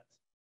at that.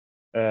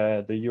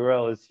 The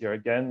URL is here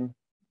again.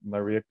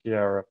 Maria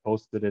Chiara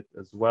posted it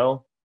as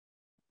well.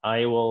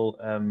 I will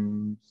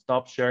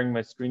stop sharing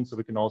my screen so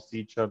we can all see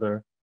each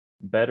other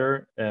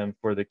better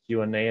for the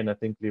Q&A. And I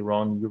think,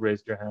 Liron, you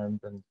raised your hand,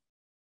 and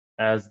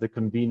as the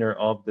convener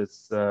of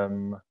this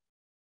webinar,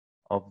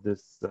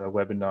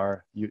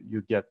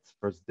 you get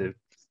first dibs.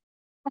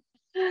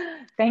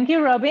 Thank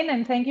you, Robin,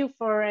 and thank you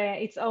for,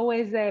 it's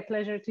always a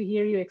pleasure to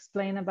hear you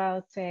explain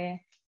about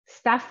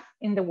stuff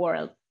in the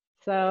world.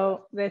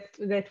 So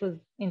that was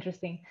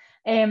interesting.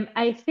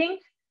 I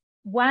think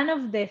one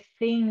of the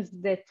things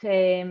that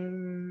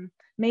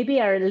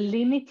maybe are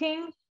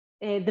limiting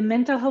the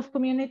mental health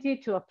community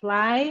to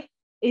apply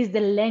is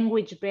the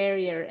language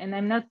barrier. And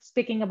I'm not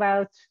speaking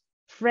about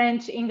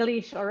French,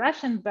 English, or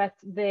Russian, but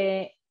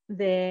the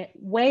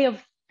way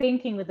of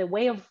thinking, the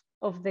way of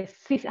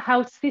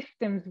how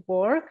systems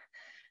work.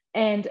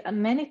 And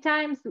many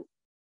times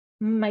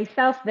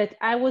myself, that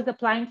I was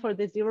applying for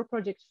the Zero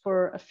Project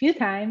for a few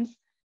times,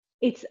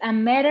 it's a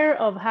matter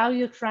of how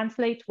you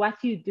translate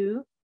what you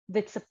do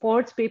that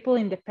supports people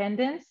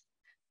independence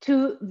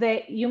to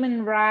the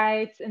human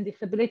rights and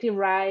disability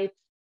rights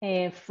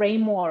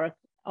framework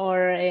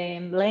or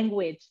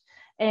language.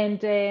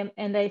 And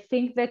I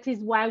think that is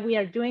why we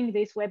are doing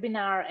this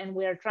webinar, and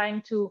we are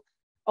trying to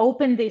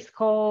open this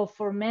call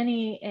for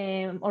many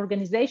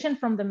organizations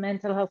from the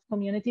mental health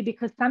community,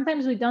 because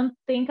sometimes we don't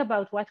think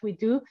about what we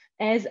do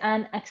as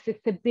an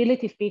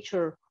accessibility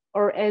feature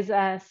or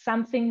as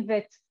something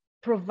that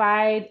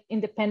provide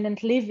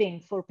independent living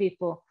for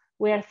people.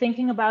 We are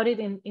thinking about it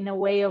in a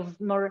way of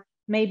more,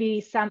 maybe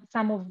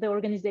some of the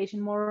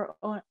organization more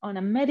on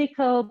a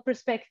medical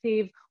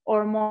perspective,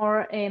 or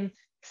more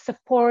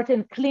support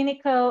and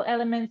clinical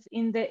elements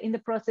in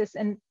the process,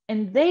 and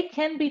they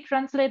can be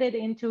translated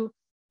into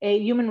a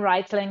human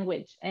rights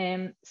language.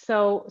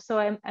 So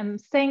I'm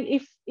saying,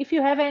 if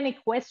you have any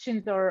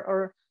questions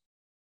or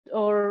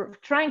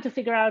trying to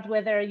figure out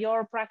whether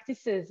your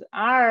practices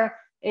are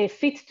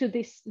fit to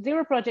this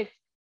Zero Project,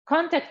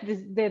 contact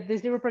the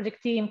Zero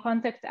Project team,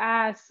 contact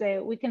us.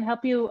 We can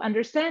help you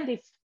understand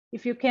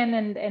if you can,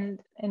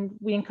 and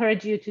we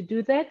encourage you to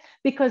do that,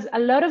 because a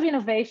lot of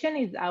innovation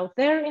is out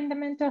there in the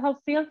mental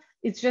health field.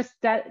 It's just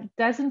that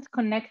doesn't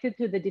connect it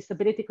to the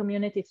disability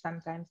community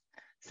sometimes.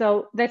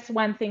 So that's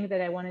one thing that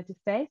I wanted to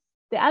say.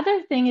 The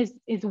other thing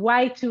is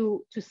why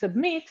to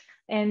submit,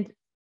 and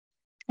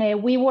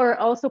we were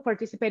also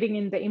participating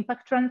in the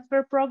impact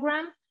transfer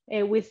program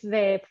with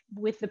the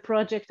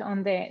project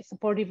on the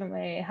supportive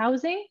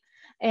housing,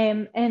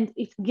 and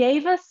it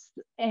gave us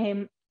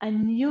a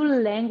new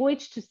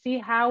language to see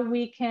how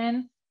we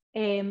can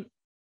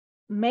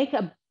make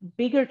a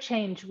bigger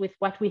change with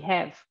what we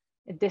have.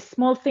 The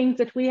small things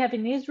that we have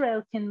in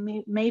Israel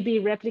can maybe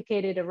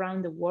replicated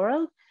around the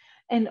world,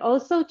 and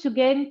also to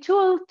gain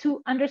tool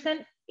to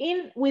understand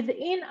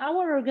within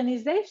our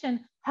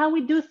organization how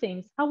we do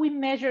things, how we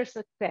measure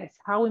success,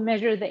 how we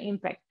measure the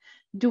impact.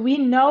 Do we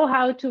know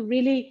how to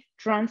really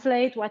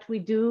translate what we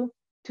do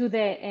to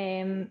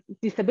the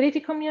disability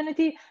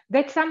community?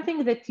 That's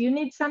something that you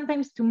need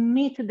sometimes to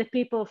meet the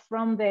people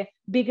from the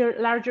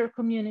larger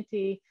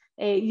community.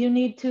 You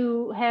need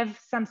to have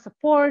some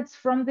supports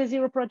from the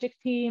Zero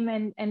Project team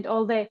and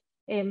all the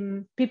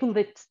people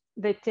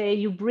that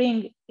you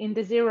bring in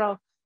the Zero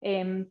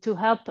to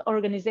help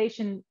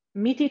organization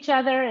meet each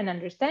other and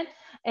understand.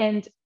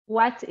 And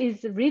what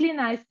is really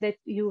nice, that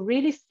you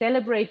really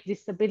celebrate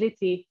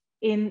disability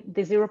in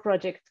the Zero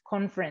Project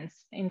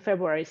conference in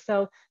February.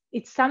 So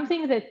it's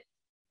something that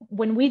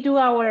when we do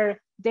our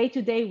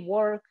day-to-day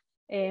work,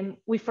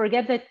 we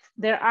forget that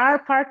there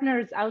are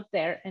partners out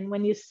there. And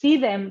when you see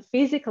them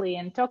physically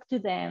and talk to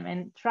them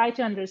and try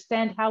to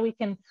understand how we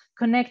can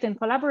connect and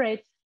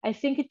collaborate, I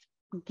think it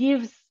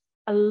gives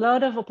a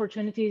lot of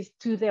opportunities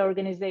to the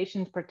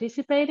organizations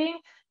participating.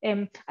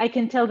 I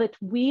can tell that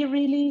we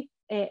really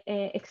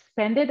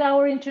expanded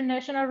our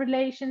international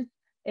relations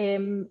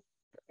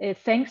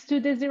thanks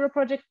to the Zero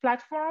Project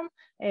platform,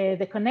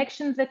 the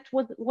connections that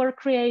were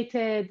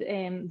created,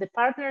 the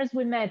partners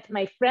we met,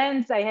 my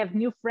friends. I have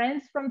new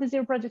friends from the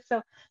Zero Project.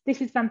 So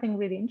this is something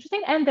really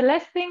interesting. And the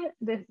last thing,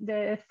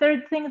 the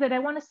third thing that I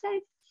want to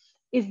say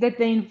is that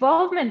the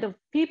involvement of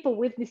people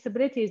with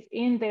disabilities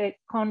in the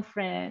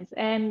conference,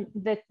 and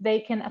that they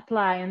can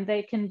apply and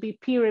they can be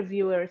peer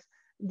reviewers.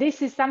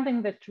 This is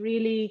something that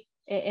really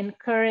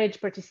encourage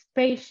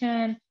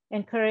participation,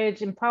 encourage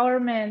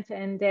empowerment,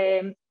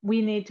 and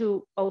we need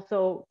to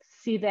also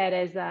see that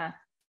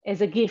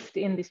as a gift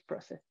in this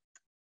process.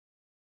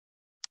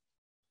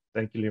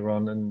 Thank you,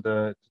 Liron. And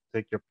to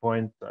take your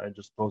point, I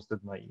just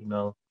posted my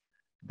email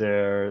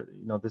there.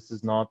 This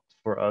is not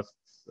for us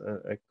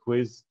a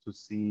quiz to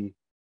see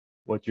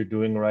what you're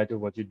doing right or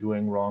what you're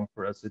doing wrong.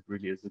 For us, it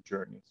really is a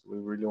journey. So we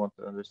really want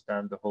to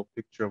understand the whole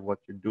picture of what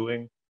you're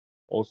doing.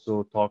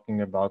 Also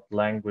talking about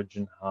language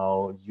and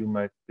how you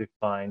might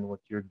define what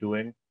you're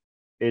doing.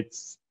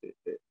 It's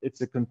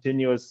a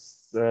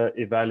continuous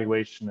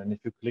evaluation, and if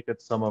you click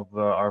at some of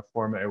our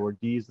former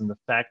awardees in the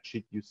fact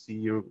sheet,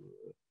 you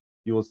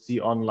will see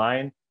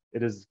online.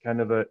 It is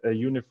kind of a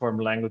uniform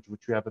language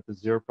which we have at the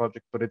Zero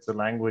Project, but it's a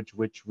language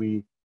which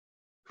we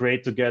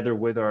create together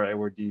with our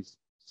awardees.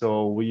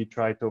 So we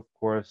try to, of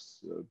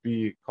course,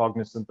 be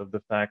cognizant of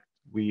the fact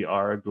we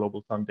are a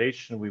global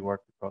foundation. We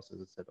work across,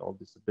 as I said, all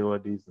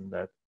disabilities, and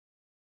that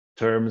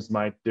terms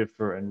might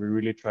differ, and we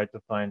really try to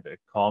find a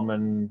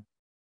common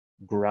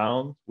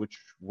ground which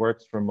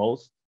works for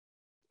most.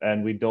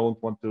 And we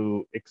don't want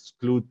to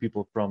exclude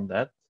people from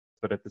that,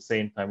 but at the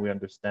same time, we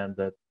understand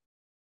that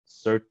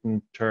certain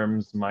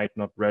terms might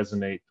not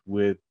resonate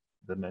with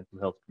the mental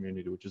health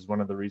community, which is one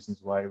of the reasons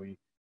why we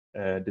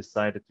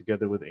decided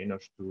together with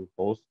Enosh to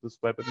host this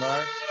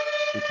webinar,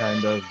 to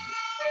kind of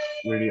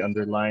really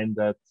underline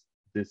that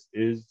this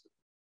is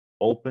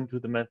open to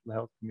the mental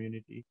health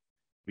community.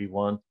 We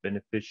want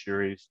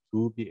beneficiaries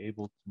to be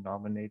able to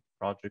nominate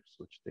projects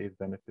which they've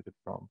benefited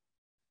from.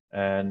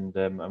 And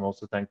I'm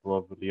also thankful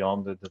of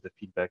Leon, the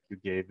feedback you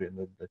gave in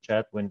the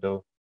chat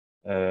window,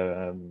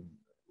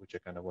 which I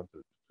kind of want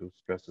to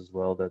stress as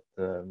well, that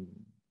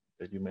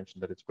that you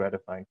mentioned that it's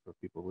gratifying for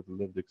people with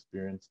lived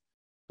experience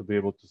to be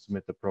able to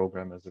submit the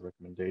program as a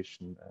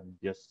recommendation. And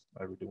yes,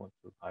 I really want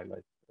to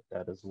highlight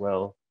that as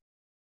well,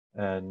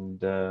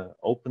 and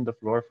open the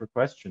floor for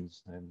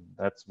questions. And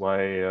that's why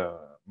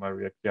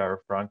Maria Chiara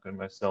Franco and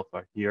myself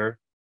are here.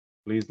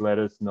 Please let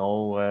us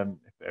know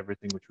if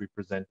everything which we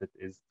presented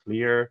is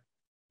clear.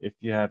 If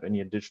you have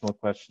any additional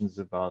questions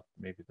about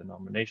maybe the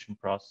nomination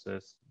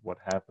process, what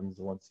happens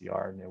once you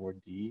are an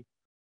awardee,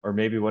 or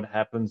maybe what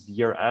happens the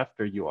year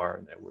after you are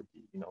an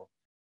awardee. You know,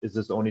 is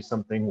this only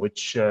something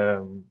which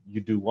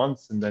you do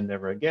once and then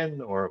never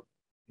again, or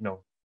you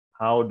know,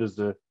 how does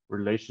the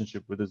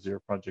relationship with the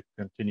Zero Project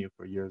continue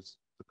for years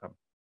to come?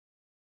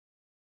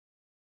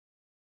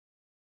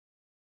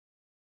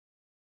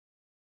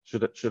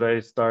 Should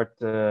I start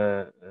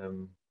kind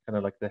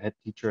of like the head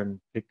teacher and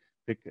pick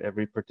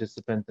every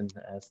participant and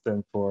ask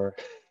them for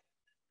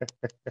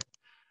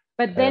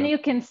but then you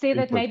can see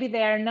that input. maybe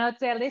they are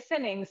not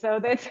listening, so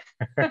that's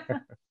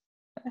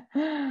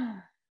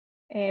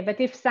but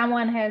if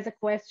someone has a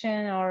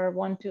question or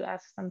want to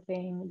ask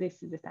something,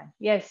 this is the time.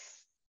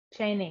 Yes,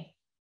 Shani.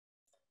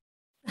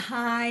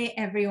 Hi,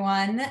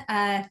 everyone.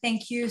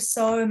 Thank you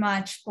so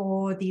much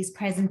for these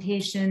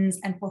presentations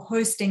and for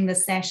hosting the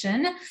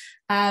session.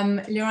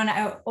 Liron,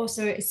 I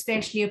also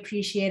especially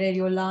appreciated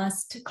your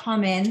last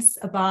comments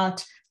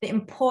about the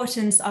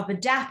importance of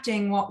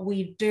adapting what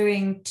we're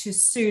doing to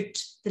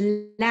suit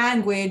the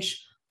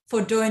language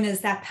for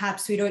donors that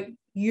perhaps we don't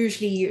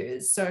usually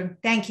use. So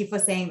thank you for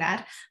saying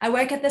that. I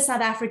work at the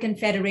South African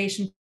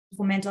Federation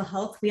for Mental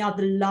Health. We are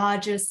the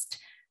largest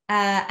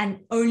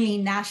and only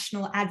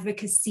national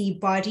advocacy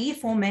body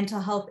for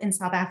mental health in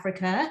South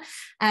Africa.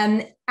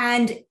 And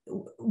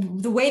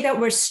the way that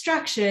we're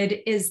structured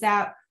is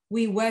that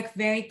we work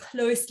very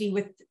closely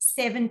with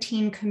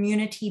 17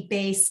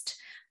 community-based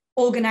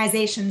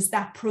organizations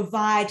that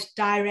provide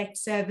direct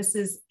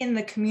services in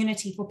the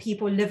community for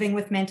people living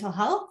with mental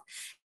health.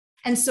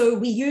 And so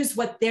we use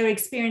what they're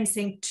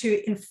experiencing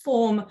to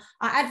inform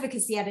our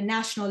advocacy at a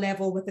national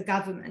level with the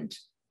government.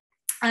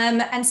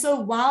 And so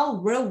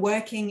while we're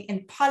working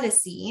in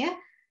policy,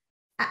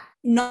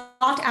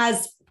 not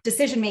as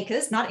decision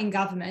makers, not in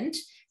government,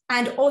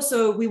 and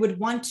also we would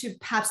want to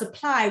perhaps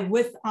apply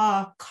with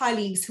our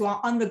colleagues who are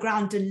on the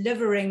ground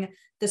delivering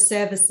the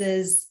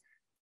services,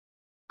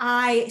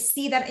 I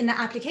see that in the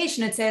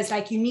application, it says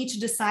like you need to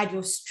decide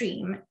your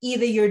stream.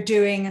 Either you're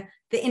doing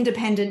the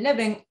independent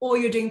living or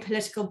you're doing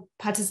political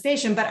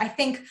participation. But I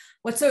think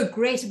what's so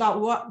great about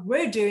what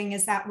we're doing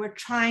is that we're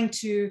trying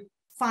to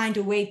find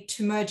a way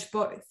to merge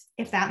both,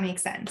 if that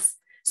makes sense.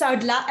 So I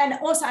would love, and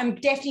also I'm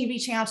definitely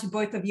reaching out to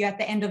both of you at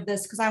the end of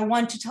this because I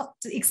want to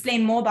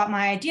explain more about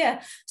my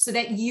idea so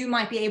that you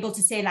might be able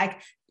to say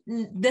like,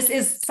 this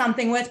is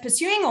something worth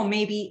pursuing, or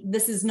maybe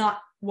this is not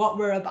what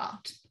we're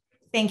about.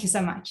 Thank you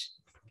so much.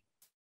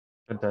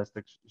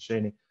 Fantastic,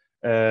 Shani.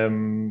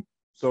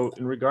 So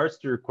in regards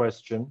to your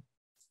question,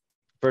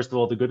 first of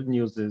all, the good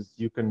news is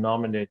you can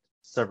nominate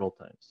several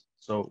times.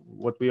 So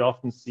what we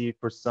often see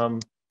for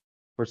some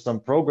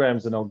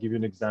programs, and I'll give you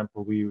an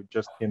example. We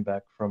just came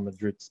back from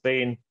Madrid,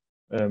 Spain,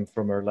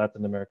 from our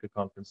Latin America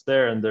conference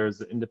there, and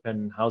there's an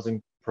independent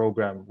housing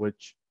program,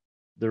 which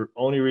the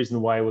only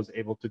reason why I was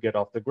able to get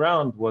off the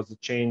ground was a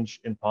change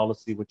in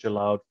policy, which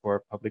allowed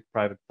for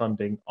public-private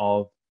funding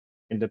of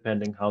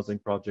independent housing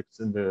projects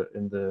in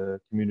the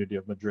community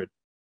of Madrid.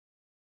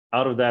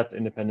 Out of that,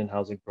 independent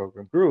housing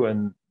program grew,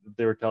 and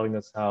they were telling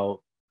us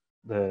how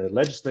the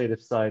legislative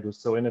side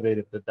was so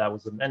innovative that that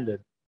was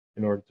amended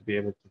in order to be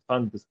able to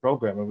fund this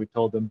program. And we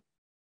told them,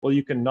 well,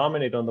 you can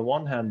nominate on the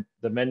one hand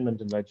the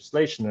amendment in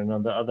legislation, and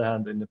on the other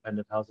hand, the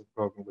independent housing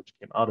program, which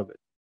came out of it.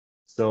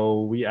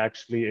 So we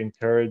actually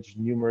encourage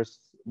numerous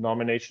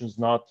nominations,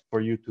 not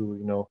for you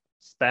to,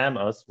 spam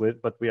us with,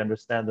 but we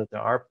understand that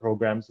there are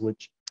programs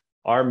which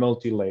are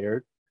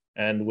multi-layered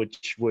and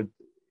which would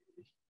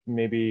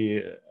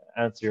maybe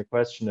answer your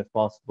question if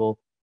possible,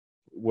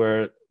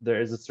 where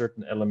there is a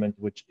certain element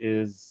which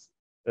is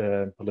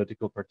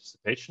political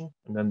participation,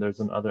 and then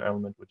there's another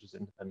element which is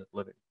independent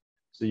living.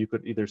 So you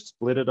could either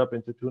split it up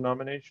into 2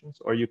 nominations,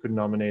 or you could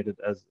nominate it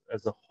as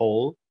a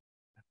whole.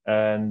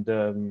 And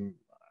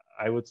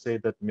I would say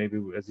that maybe,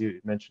 as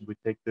you mentioned, we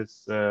take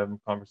this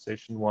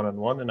conversation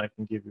one-on-one, and I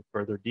can give you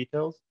further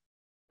details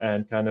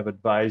and kind of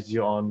advise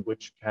you on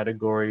which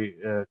category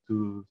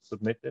to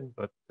submit in.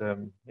 But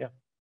yeah,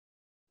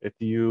 if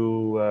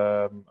you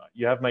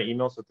you have my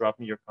email, so drop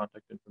me your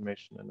contact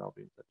information and I'll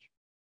be in touch.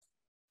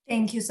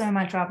 Thank you so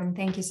much, Robin.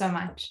 Thank you so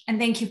much. And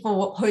thank you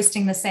for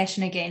hosting the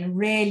session again.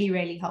 Really,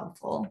 really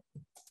helpful.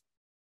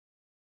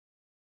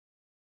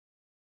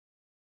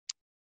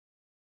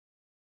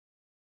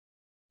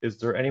 Is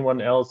there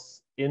anyone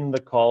else in the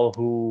call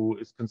who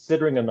is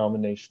considering a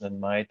nomination and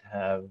might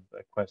have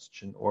a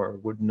question or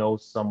would know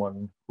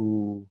someone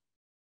who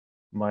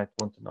might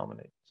want to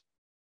nominate?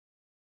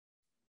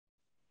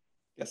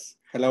 Yes.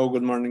 Hello.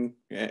 Good morning,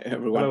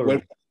 everyone. Hello.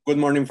 Well, good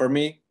morning for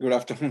me. Good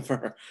afternoon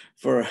for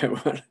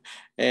everyone.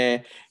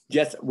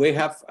 Yes, we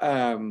have.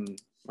 I'm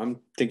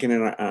taking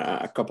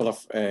a couple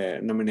of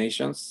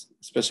nominations,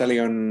 especially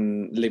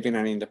on living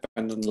an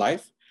independent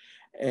life.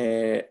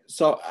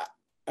 So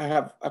I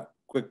have a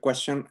quick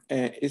question.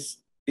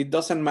 It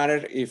doesn't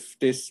matter if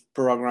this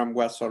program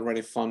was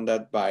already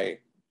funded by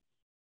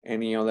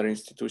any other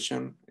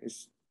institution?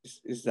 Is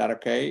that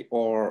okay,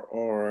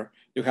 or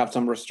you have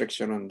some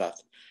restriction on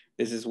that?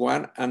 This is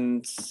one.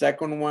 And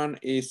second one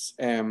is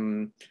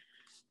we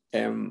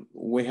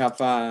have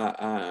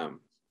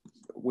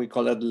we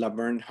call it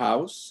Laverne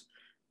House.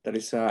 That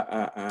is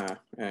a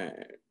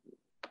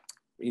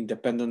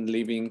independent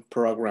living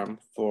program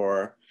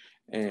for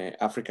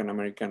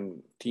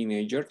African-American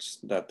teenagers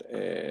that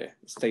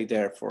stay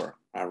there for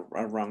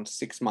around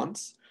 6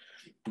 months.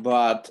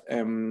 But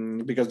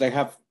because they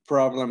have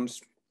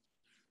problems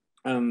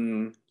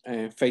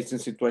facing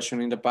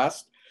situation in the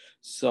past,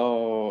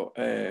 so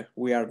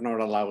we are not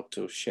allowed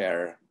to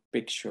share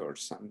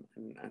pictures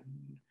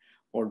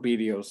or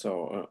videos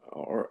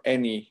or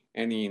any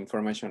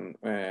information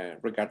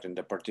regarding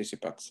the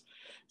participants.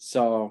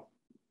 So,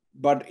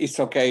 but it's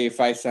okay if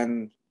I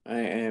send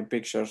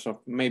pictures of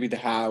maybe the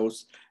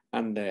house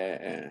and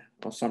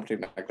or something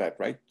like that,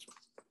 right?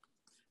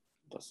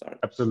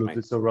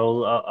 Absolutely. So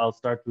Raul, I'll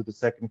start with the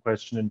second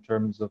question in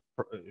terms of,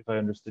 if I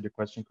understood your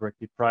question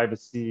correctly,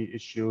 privacy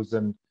issues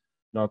and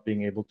not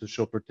being able to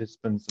show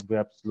participants. We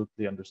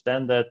absolutely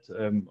understand that.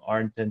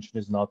 Our intention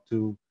is not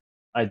to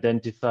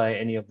identify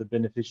any of the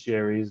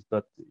beneficiaries,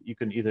 but you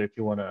can either, if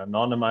you want to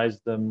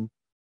anonymize them,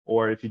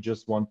 or if you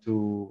just want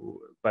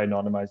to, by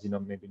anonymize,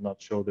 maybe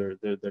not show their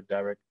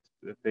direct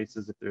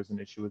faces if there's an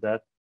issue with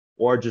that,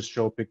 or just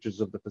show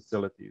pictures of the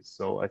facilities.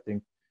 So I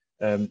think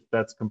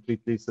that's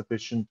completely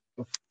sufficient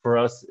for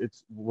us.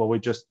 It's what we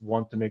just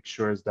want to make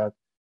sure is that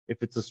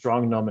if it's a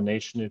strong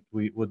nomination, it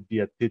would be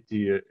a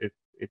pity if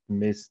it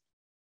missed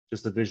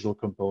just a visual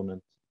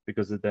component,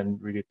 because it then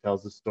really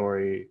tells the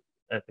story,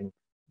 I think,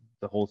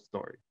 the whole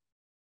story.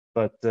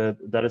 But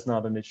that is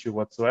not an issue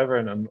whatsoever.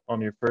 And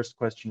on your first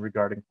question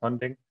regarding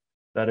funding,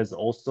 that is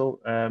also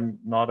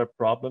not a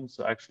problem.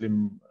 So actually,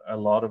 a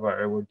lot of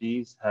our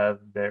awardees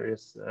have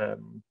various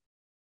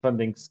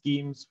funding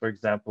schemes. For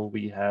example,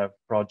 we have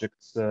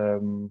projects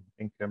in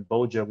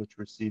Cambodia which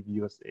receive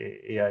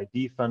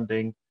USAID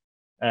funding,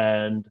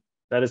 and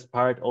that is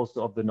part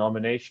also of the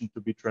nomination,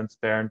 to be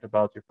transparent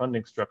about your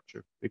funding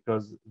structure,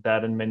 because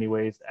that in many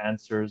ways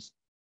answers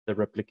the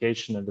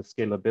replication and the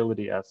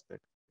scalability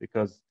aspect.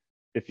 Because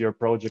if your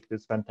project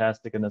is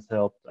fantastic and has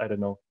helped, I don't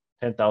know,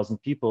 10,000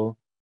 people,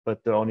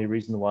 but the only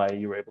reason why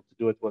you were able to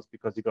do it was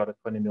because you got a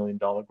 $20 million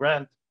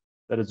grant,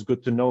 that is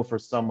good to know for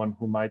someone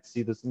who might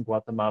see this in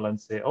Guatemala and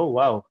say, oh,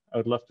 wow, I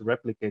would love to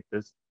replicate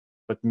this.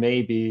 But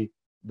maybe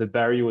the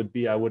barrier would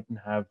be I wouldn't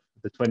have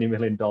the $20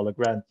 million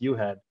grant you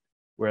had.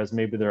 Whereas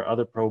maybe there are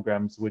other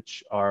programs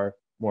which are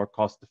more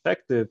cost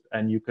effective,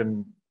 and you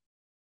can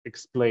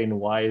explain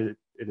why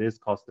it is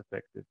cost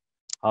effective.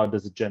 How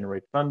does it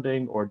generate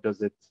funding, or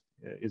is it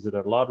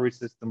a lottery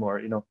system, or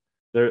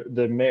there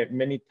are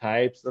many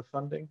types of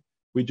funding.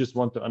 We just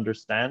want to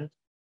understand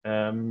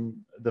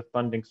the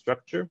funding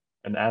structure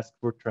and ask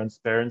for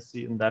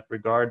transparency in that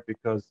regard,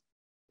 because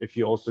if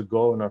you also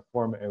go in our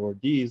former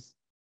awardees,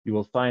 you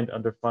will find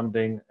under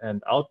funding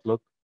and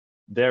outlook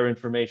their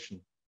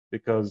information,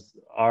 because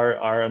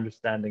our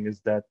understanding is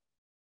that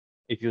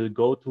if you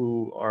go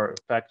to our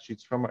fact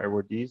sheets from our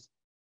awardees,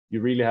 you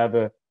really have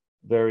a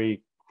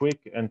very quick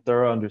and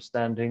thorough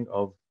understanding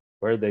of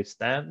where they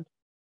stand,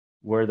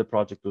 where the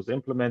project was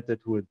implemented,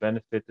 who it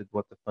benefited,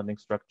 what the funding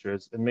structure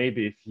is, and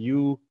maybe if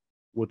you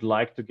would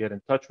like to get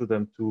in touch with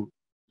them to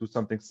do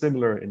something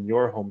similar in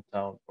your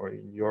hometown or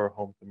in your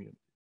home community.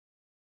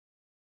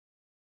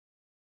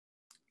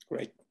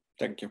 Great,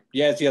 Thank you.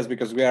 Yes, yes,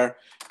 because we are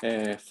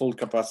full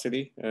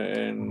capacity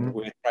and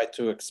we try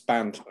to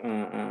expand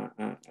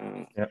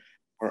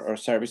our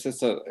services.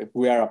 So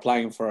we are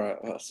applying for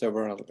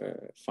several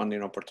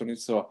funding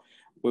opportunities. So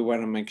we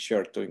want to make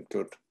sure to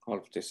include all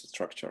of this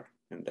structure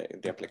in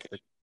the application.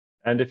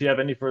 And if you have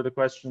any further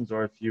questions,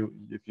 or if you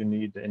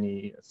need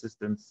any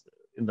assistance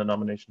in the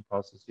nomination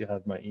process, you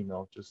have my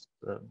email. Just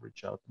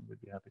reach out and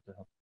we'd be happy to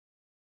help.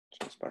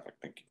 Sounds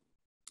perfect. Thank you.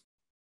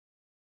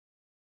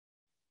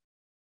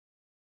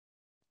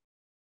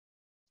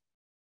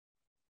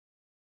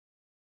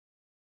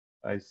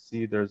 I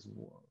see there's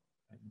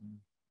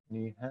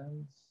any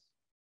hands.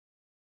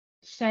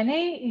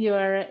 Shani, you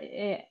are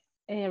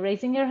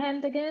raising your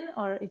hand again,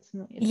 or it's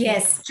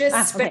yes,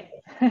 just okay.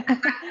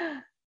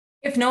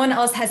 If no one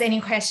else has any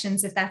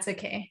questions, if that's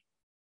okay.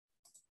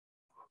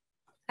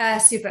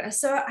 Super.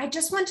 So I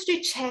just wanted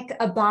to check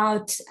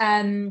about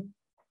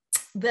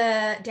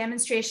the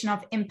demonstration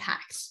of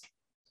impact.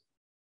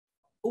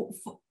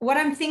 What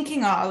I'm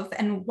thinking of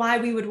and why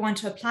we would want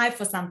to apply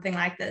for something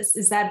like this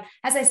is that,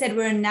 as I said,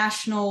 we're a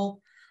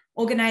national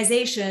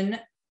organization.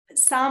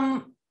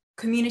 Some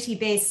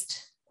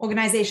community-based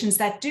organizations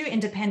that do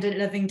independent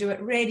living do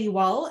it really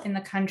well in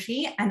the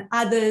country, and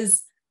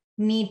others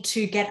need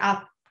to get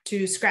up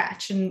to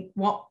scratch and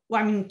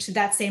to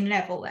that same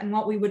level. And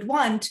what we would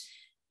want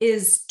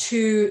is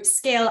to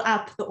scale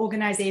up the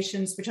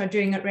organizations which are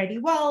doing it really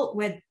well,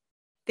 where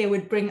they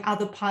would bring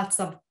other parts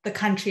of the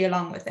country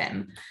along with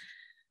them.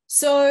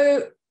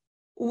 So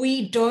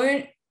we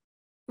don't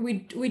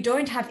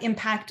have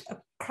impact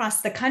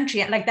across the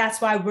country. Like, that's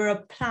why we're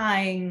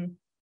applying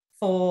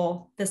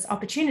for this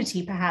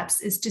opportunity, perhaps,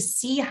 is to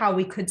see how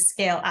we could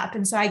scale up.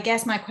 And so I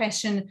guess my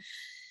question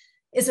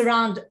is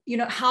around,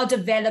 how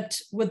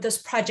developed would this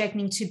project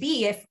need to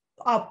be? If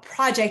our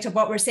project of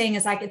what we're saying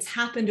is like, it's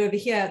happened over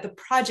here, the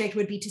project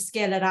would be to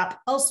scale it up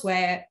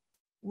elsewhere.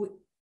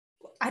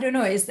 I don't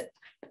know,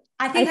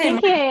 I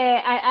think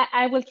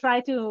I will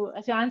try to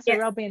answer, yes.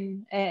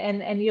 Robin,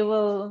 and you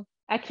will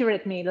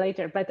accurate me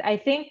later. But I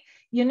think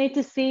you need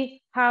to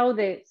see how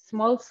the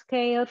small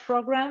scale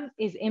program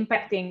is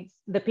impacting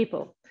the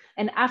people.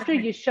 And after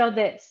you show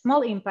the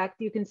small impact,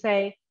 you can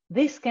say,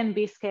 this can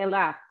be scaled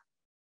up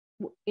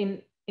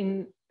in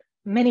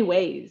many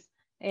ways.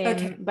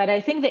 But I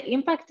think the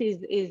impact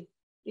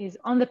is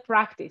on the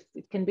practice.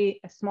 It can be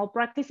a small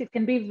practice. It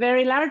can be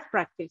very large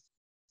practice.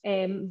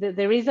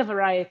 There is a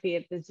variety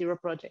at the Zero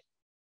Project.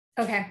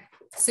 Okay,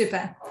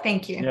 super.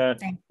 Thank you. Yeah,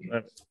 thank you.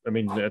 I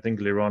mean, I think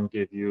Liron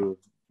gave you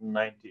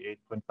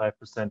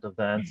 98.5% of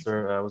the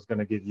answer I was going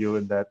to give you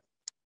in that.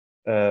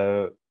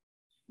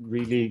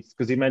 Really,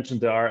 because he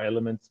mentioned there are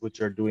elements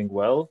which are doing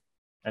well,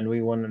 and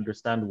we want to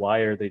understand why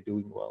are they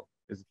doing well.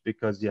 Is it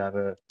because you have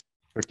a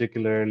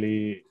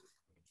particularly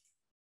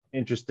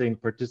interesting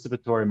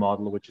participatory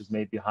model, which is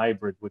maybe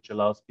hybrid, which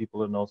allows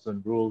people and also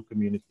in rural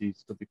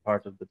communities to be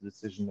part of the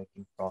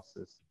decision-making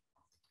process.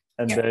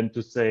 And then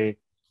to say,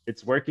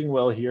 it's working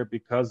well here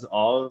because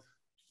of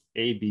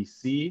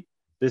ABC,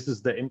 this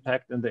is the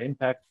impact. And the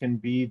impact can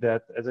be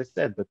that, as I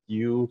said, that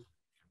you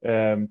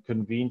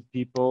convened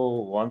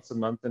people once a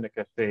month in a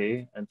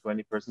cafe and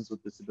 20 persons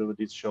with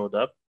disabilities showed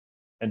up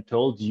and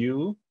told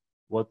you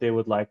what they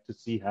would like to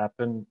see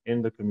happen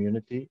in the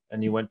community.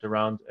 And you went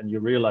around and you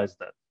realized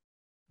that.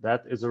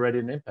 That is already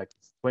an impact.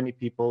 It's 20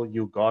 people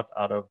you got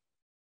out of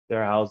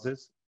their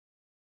houses,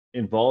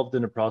 involved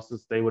in a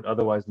process they would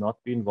otherwise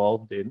not be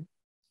involved in,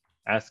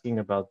 asking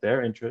about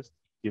their interest,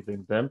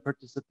 giving them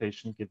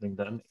participation, giving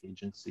them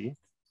agency.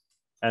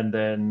 And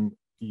then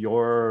the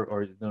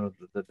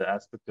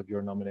aspect of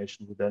your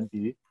nomination would then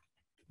be,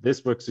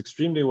 this works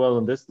extremely well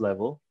on this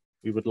level.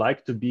 We would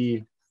like to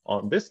be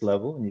on this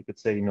level. And you could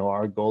say,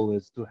 our goal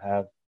is to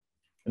have,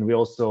 and we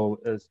also,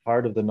 as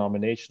part of the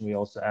nomination, we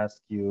also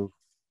ask you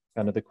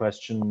kind of the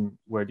question,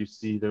 where do you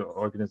see the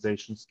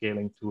organization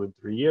scaling 2 and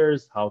 3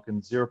 years? How can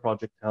Zero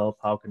Project help?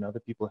 How can other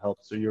people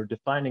help? So you're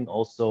defining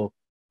also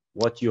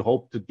what you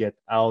hope to get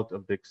out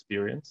of the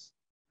experience.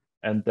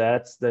 And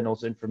that's then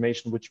also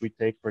information which we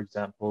take, for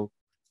example,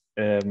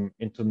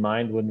 into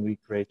mind when we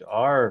create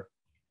our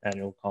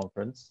annual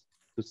conference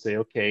to say,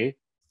 okay,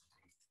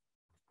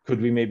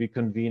 could we maybe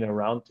convene a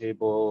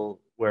roundtable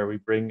where we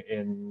bring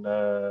in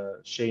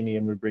Shani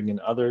and we bring in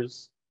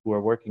others who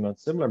are working on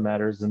similar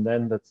matters, and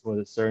then that's where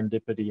the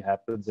serendipity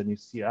happens and you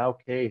see,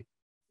 okay,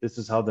 this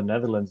is how the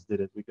Netherlands did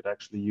it. We could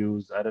actually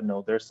use, I don't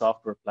know, their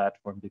software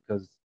platform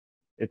because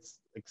it's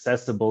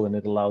accessible and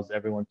it allows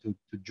everyone to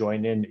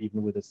join in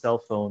even with a cell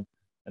phone,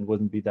 and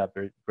wouldn't be that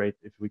very great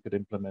if we could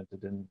implement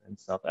it in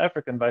South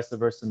Africa, and vice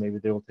versa. Maybe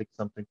they will take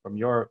something from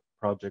your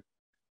project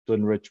to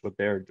enrich what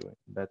they're doing.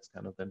 That's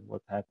kind of then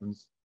what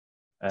happens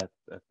at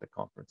the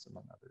conference,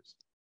 among others.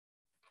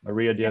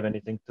 Maria, do you have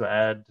anything to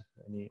add?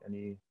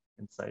 Any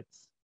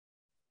insights?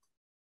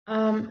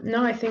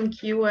 No, I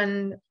think you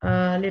and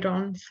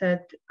Liron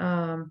said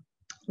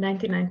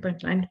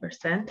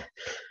 99.9%.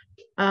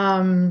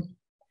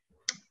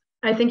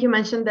 I think you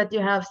mentioned that you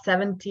have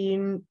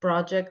 17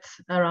 projects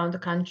around the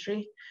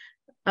country.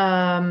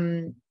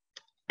 And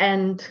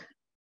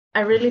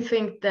I really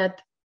think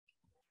that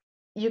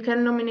you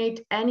can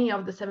nominate any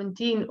of the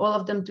 17, all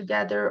of them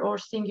together or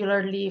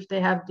singularly if they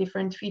have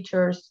different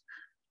features.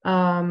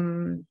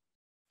 And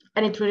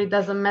it really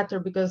doesn't matter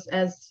because,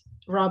 as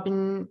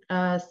Robin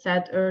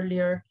said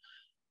earlier,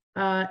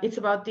 it's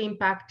about the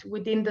impact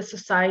within the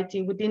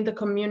society, within the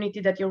community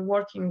that you're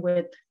working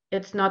with.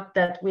 It's not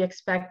that we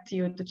expect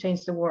you to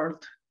change the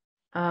world.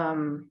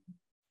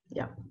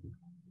 Yeah.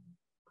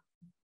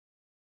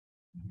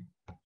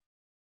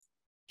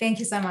 Thank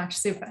you so much.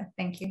 Super.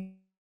 Thank you.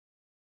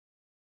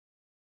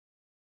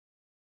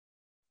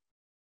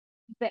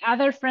 The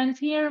other friends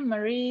here,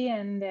 Marie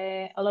and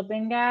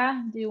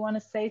Olobenga, do you want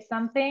to say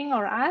something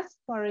or ask,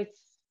 or it's?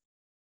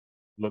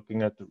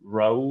 Looking at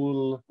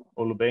Raul,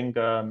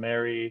 Olobenga,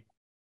 Mary,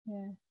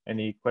 Yeah.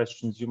 any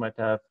questions you might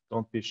have,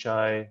 don't be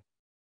shy.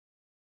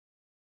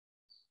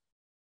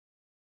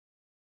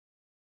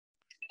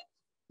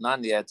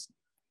 None yet.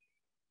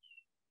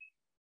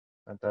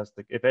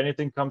 Fantastic. If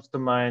anything comes to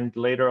mind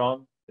later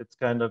on, it's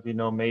kind of,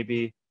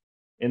 maybe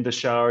in the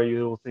shower,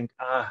 you'll think,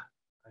 I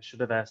should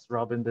have asked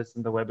Robin this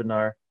in the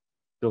webinar.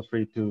 Feel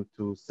free to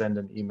send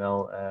an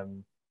email.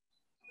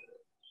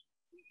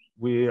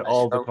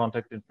 All the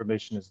contact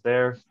information is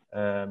there.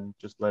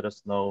 Just let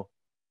us know.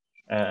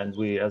 And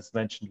as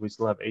mentioned, we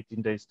still have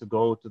 18 days to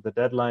go to the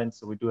deadline,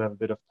 so we do have a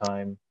bit of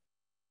time.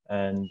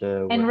 And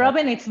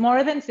Robin, it's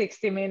more than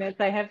 60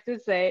 minutes, I have to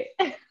say.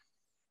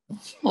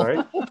 Sorry?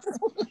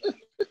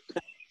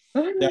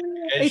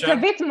 It's a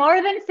bit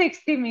more than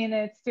 60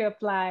 minutes to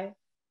apply.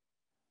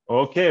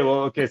 Okay,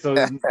 well, okay, so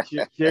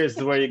here's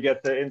where you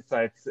get the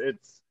insights.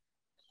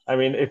 I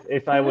mean,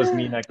 if I was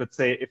mean, I could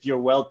say if you're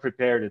well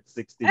prepared, it's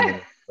 60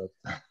 minutes. But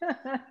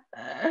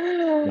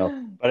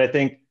no, but I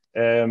think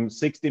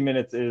 60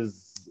 minutes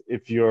is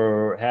if you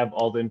have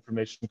all the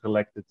information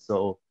collected.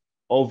 So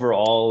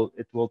overall,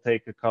 it will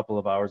take a couple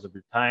of hours of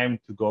your time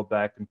to go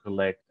back and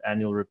collect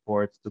annual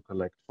reports, to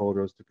collect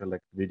photos, to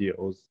collect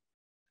videos.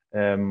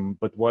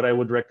 But what I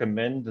would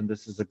recommend, and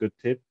this is a good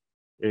tip,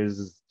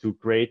 is to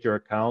create your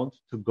account,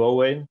 to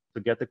go in,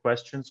 to get the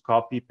questions,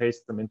 copy,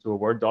 paste them into a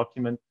Word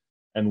document,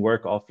 and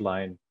work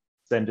offline.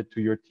 Send it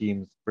to your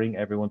teams, bring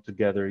everyone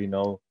together.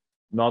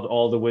 Not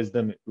all the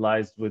wisdom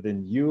lies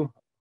within you,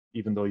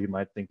 even though you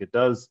might think it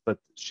does, but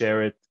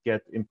share it,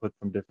 get input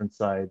from different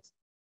sides.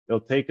 It'll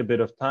take a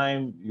bit of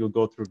time. You'll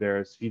go through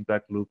various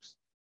feedback loops,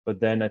 but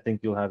then I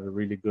think you'll have a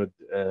really good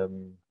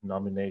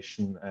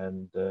nomination.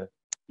 And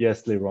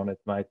yes, Liron,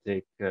 it might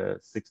take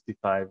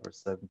 65 or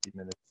 70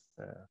 minutes.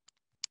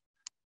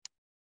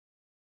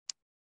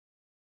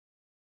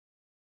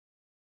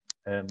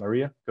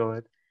 Maria, go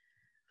ahead.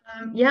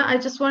 Yeah, I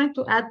just wanted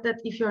to add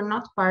that if you're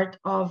not part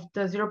of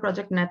the Zero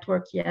Project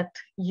Network yet,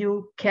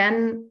 you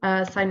can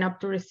sign up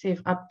to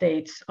receive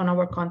updates on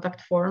our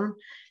contact form.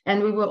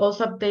 And we will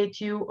also update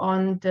you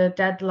on the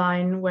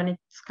deadline when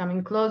it's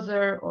coming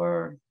closer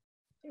or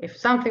if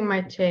something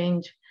might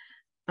change.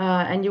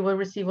 And you will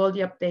receive all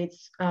the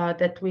updates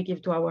that we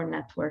give to our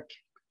network.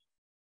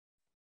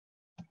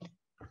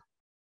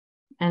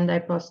 And I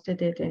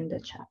posted it in the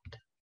chat.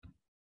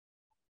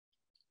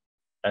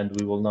 And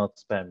we will not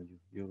spam you.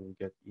 You will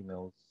get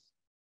emails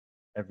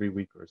every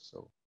week or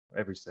so,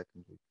 every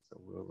second week. So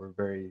we're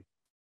very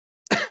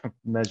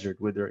measured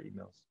with our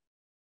emails.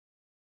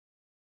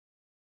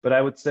 But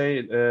I would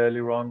say,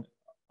 Liron,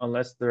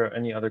 unless there are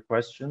any other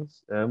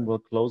questions, we'll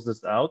close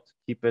this out.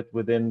 Keep it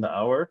within the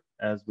hour,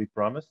 as we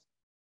promised.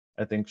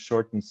 I think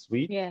short and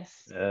sweet.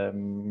 Yes.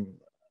 I'm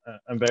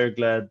very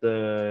glad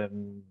that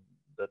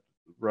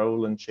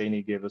Raul and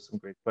Shani gave us some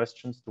great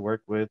questions to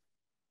work with.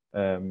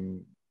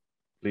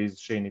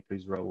 Please, Shani,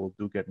 please, Raul,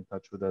 do get in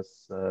touch with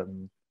us.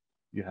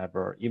 You have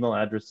our email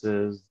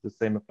addresses. The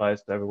same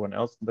applies to everyone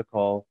else in the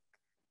call.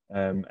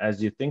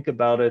 As you think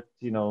about it,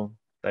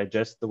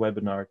 digest the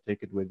webinar,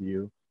 take it with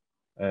you.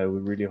 We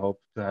really hope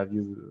to have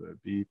you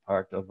be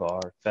part of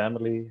our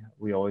family.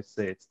 We always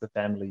say it's the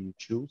family you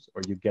choose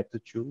or you get to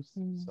choose.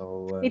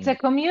 So it's a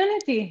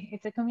community.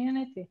 It's a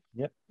community.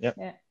 Yep.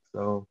 Yeah.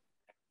 So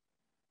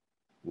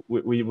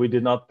we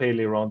did not pay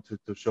Liron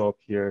to show up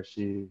here.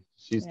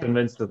 She's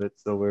convinced of it.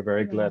 So we're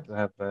very glad to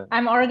have.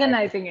 I'm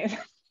organizing it.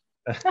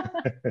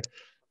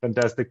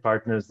 Fantastic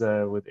partners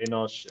with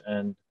Enosh,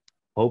 and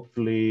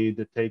hopefully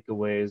the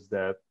takeaway is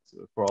that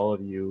for all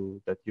of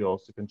you, that you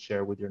also can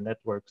share with your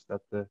networks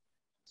that the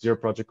Zero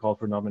Project call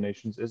for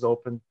nominations is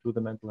open to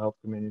the mental health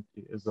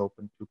community, is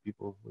open to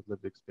people with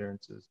lived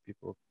experiences,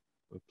 people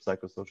with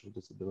psychosocial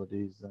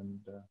disabilities. And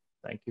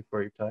thank you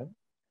for your time.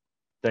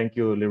 Thank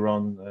you,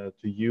 Liron,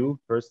 to you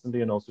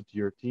personally and also to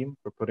your team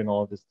for putting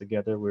all of this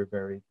together. We're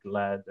very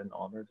glad and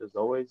honored as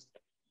always.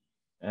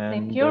 And,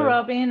 thank you,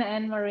 Robin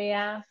and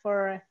Maria,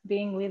 for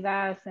being with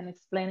us and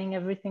explaining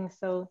everything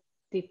so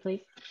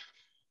deeply.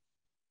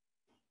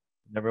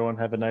 Everyone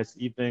have a nice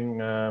evening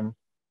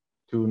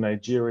to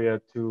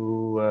Nigeria,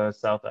 to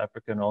South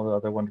Africa, and all the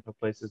other wonderful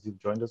places you've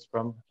joined us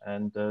from.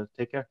 And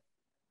take care.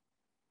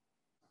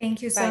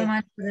 Thank you so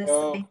much for this.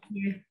 Thank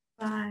you.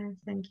 Bye.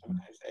 Thank you.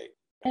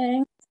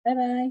 Thanks.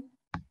 Bye-bye.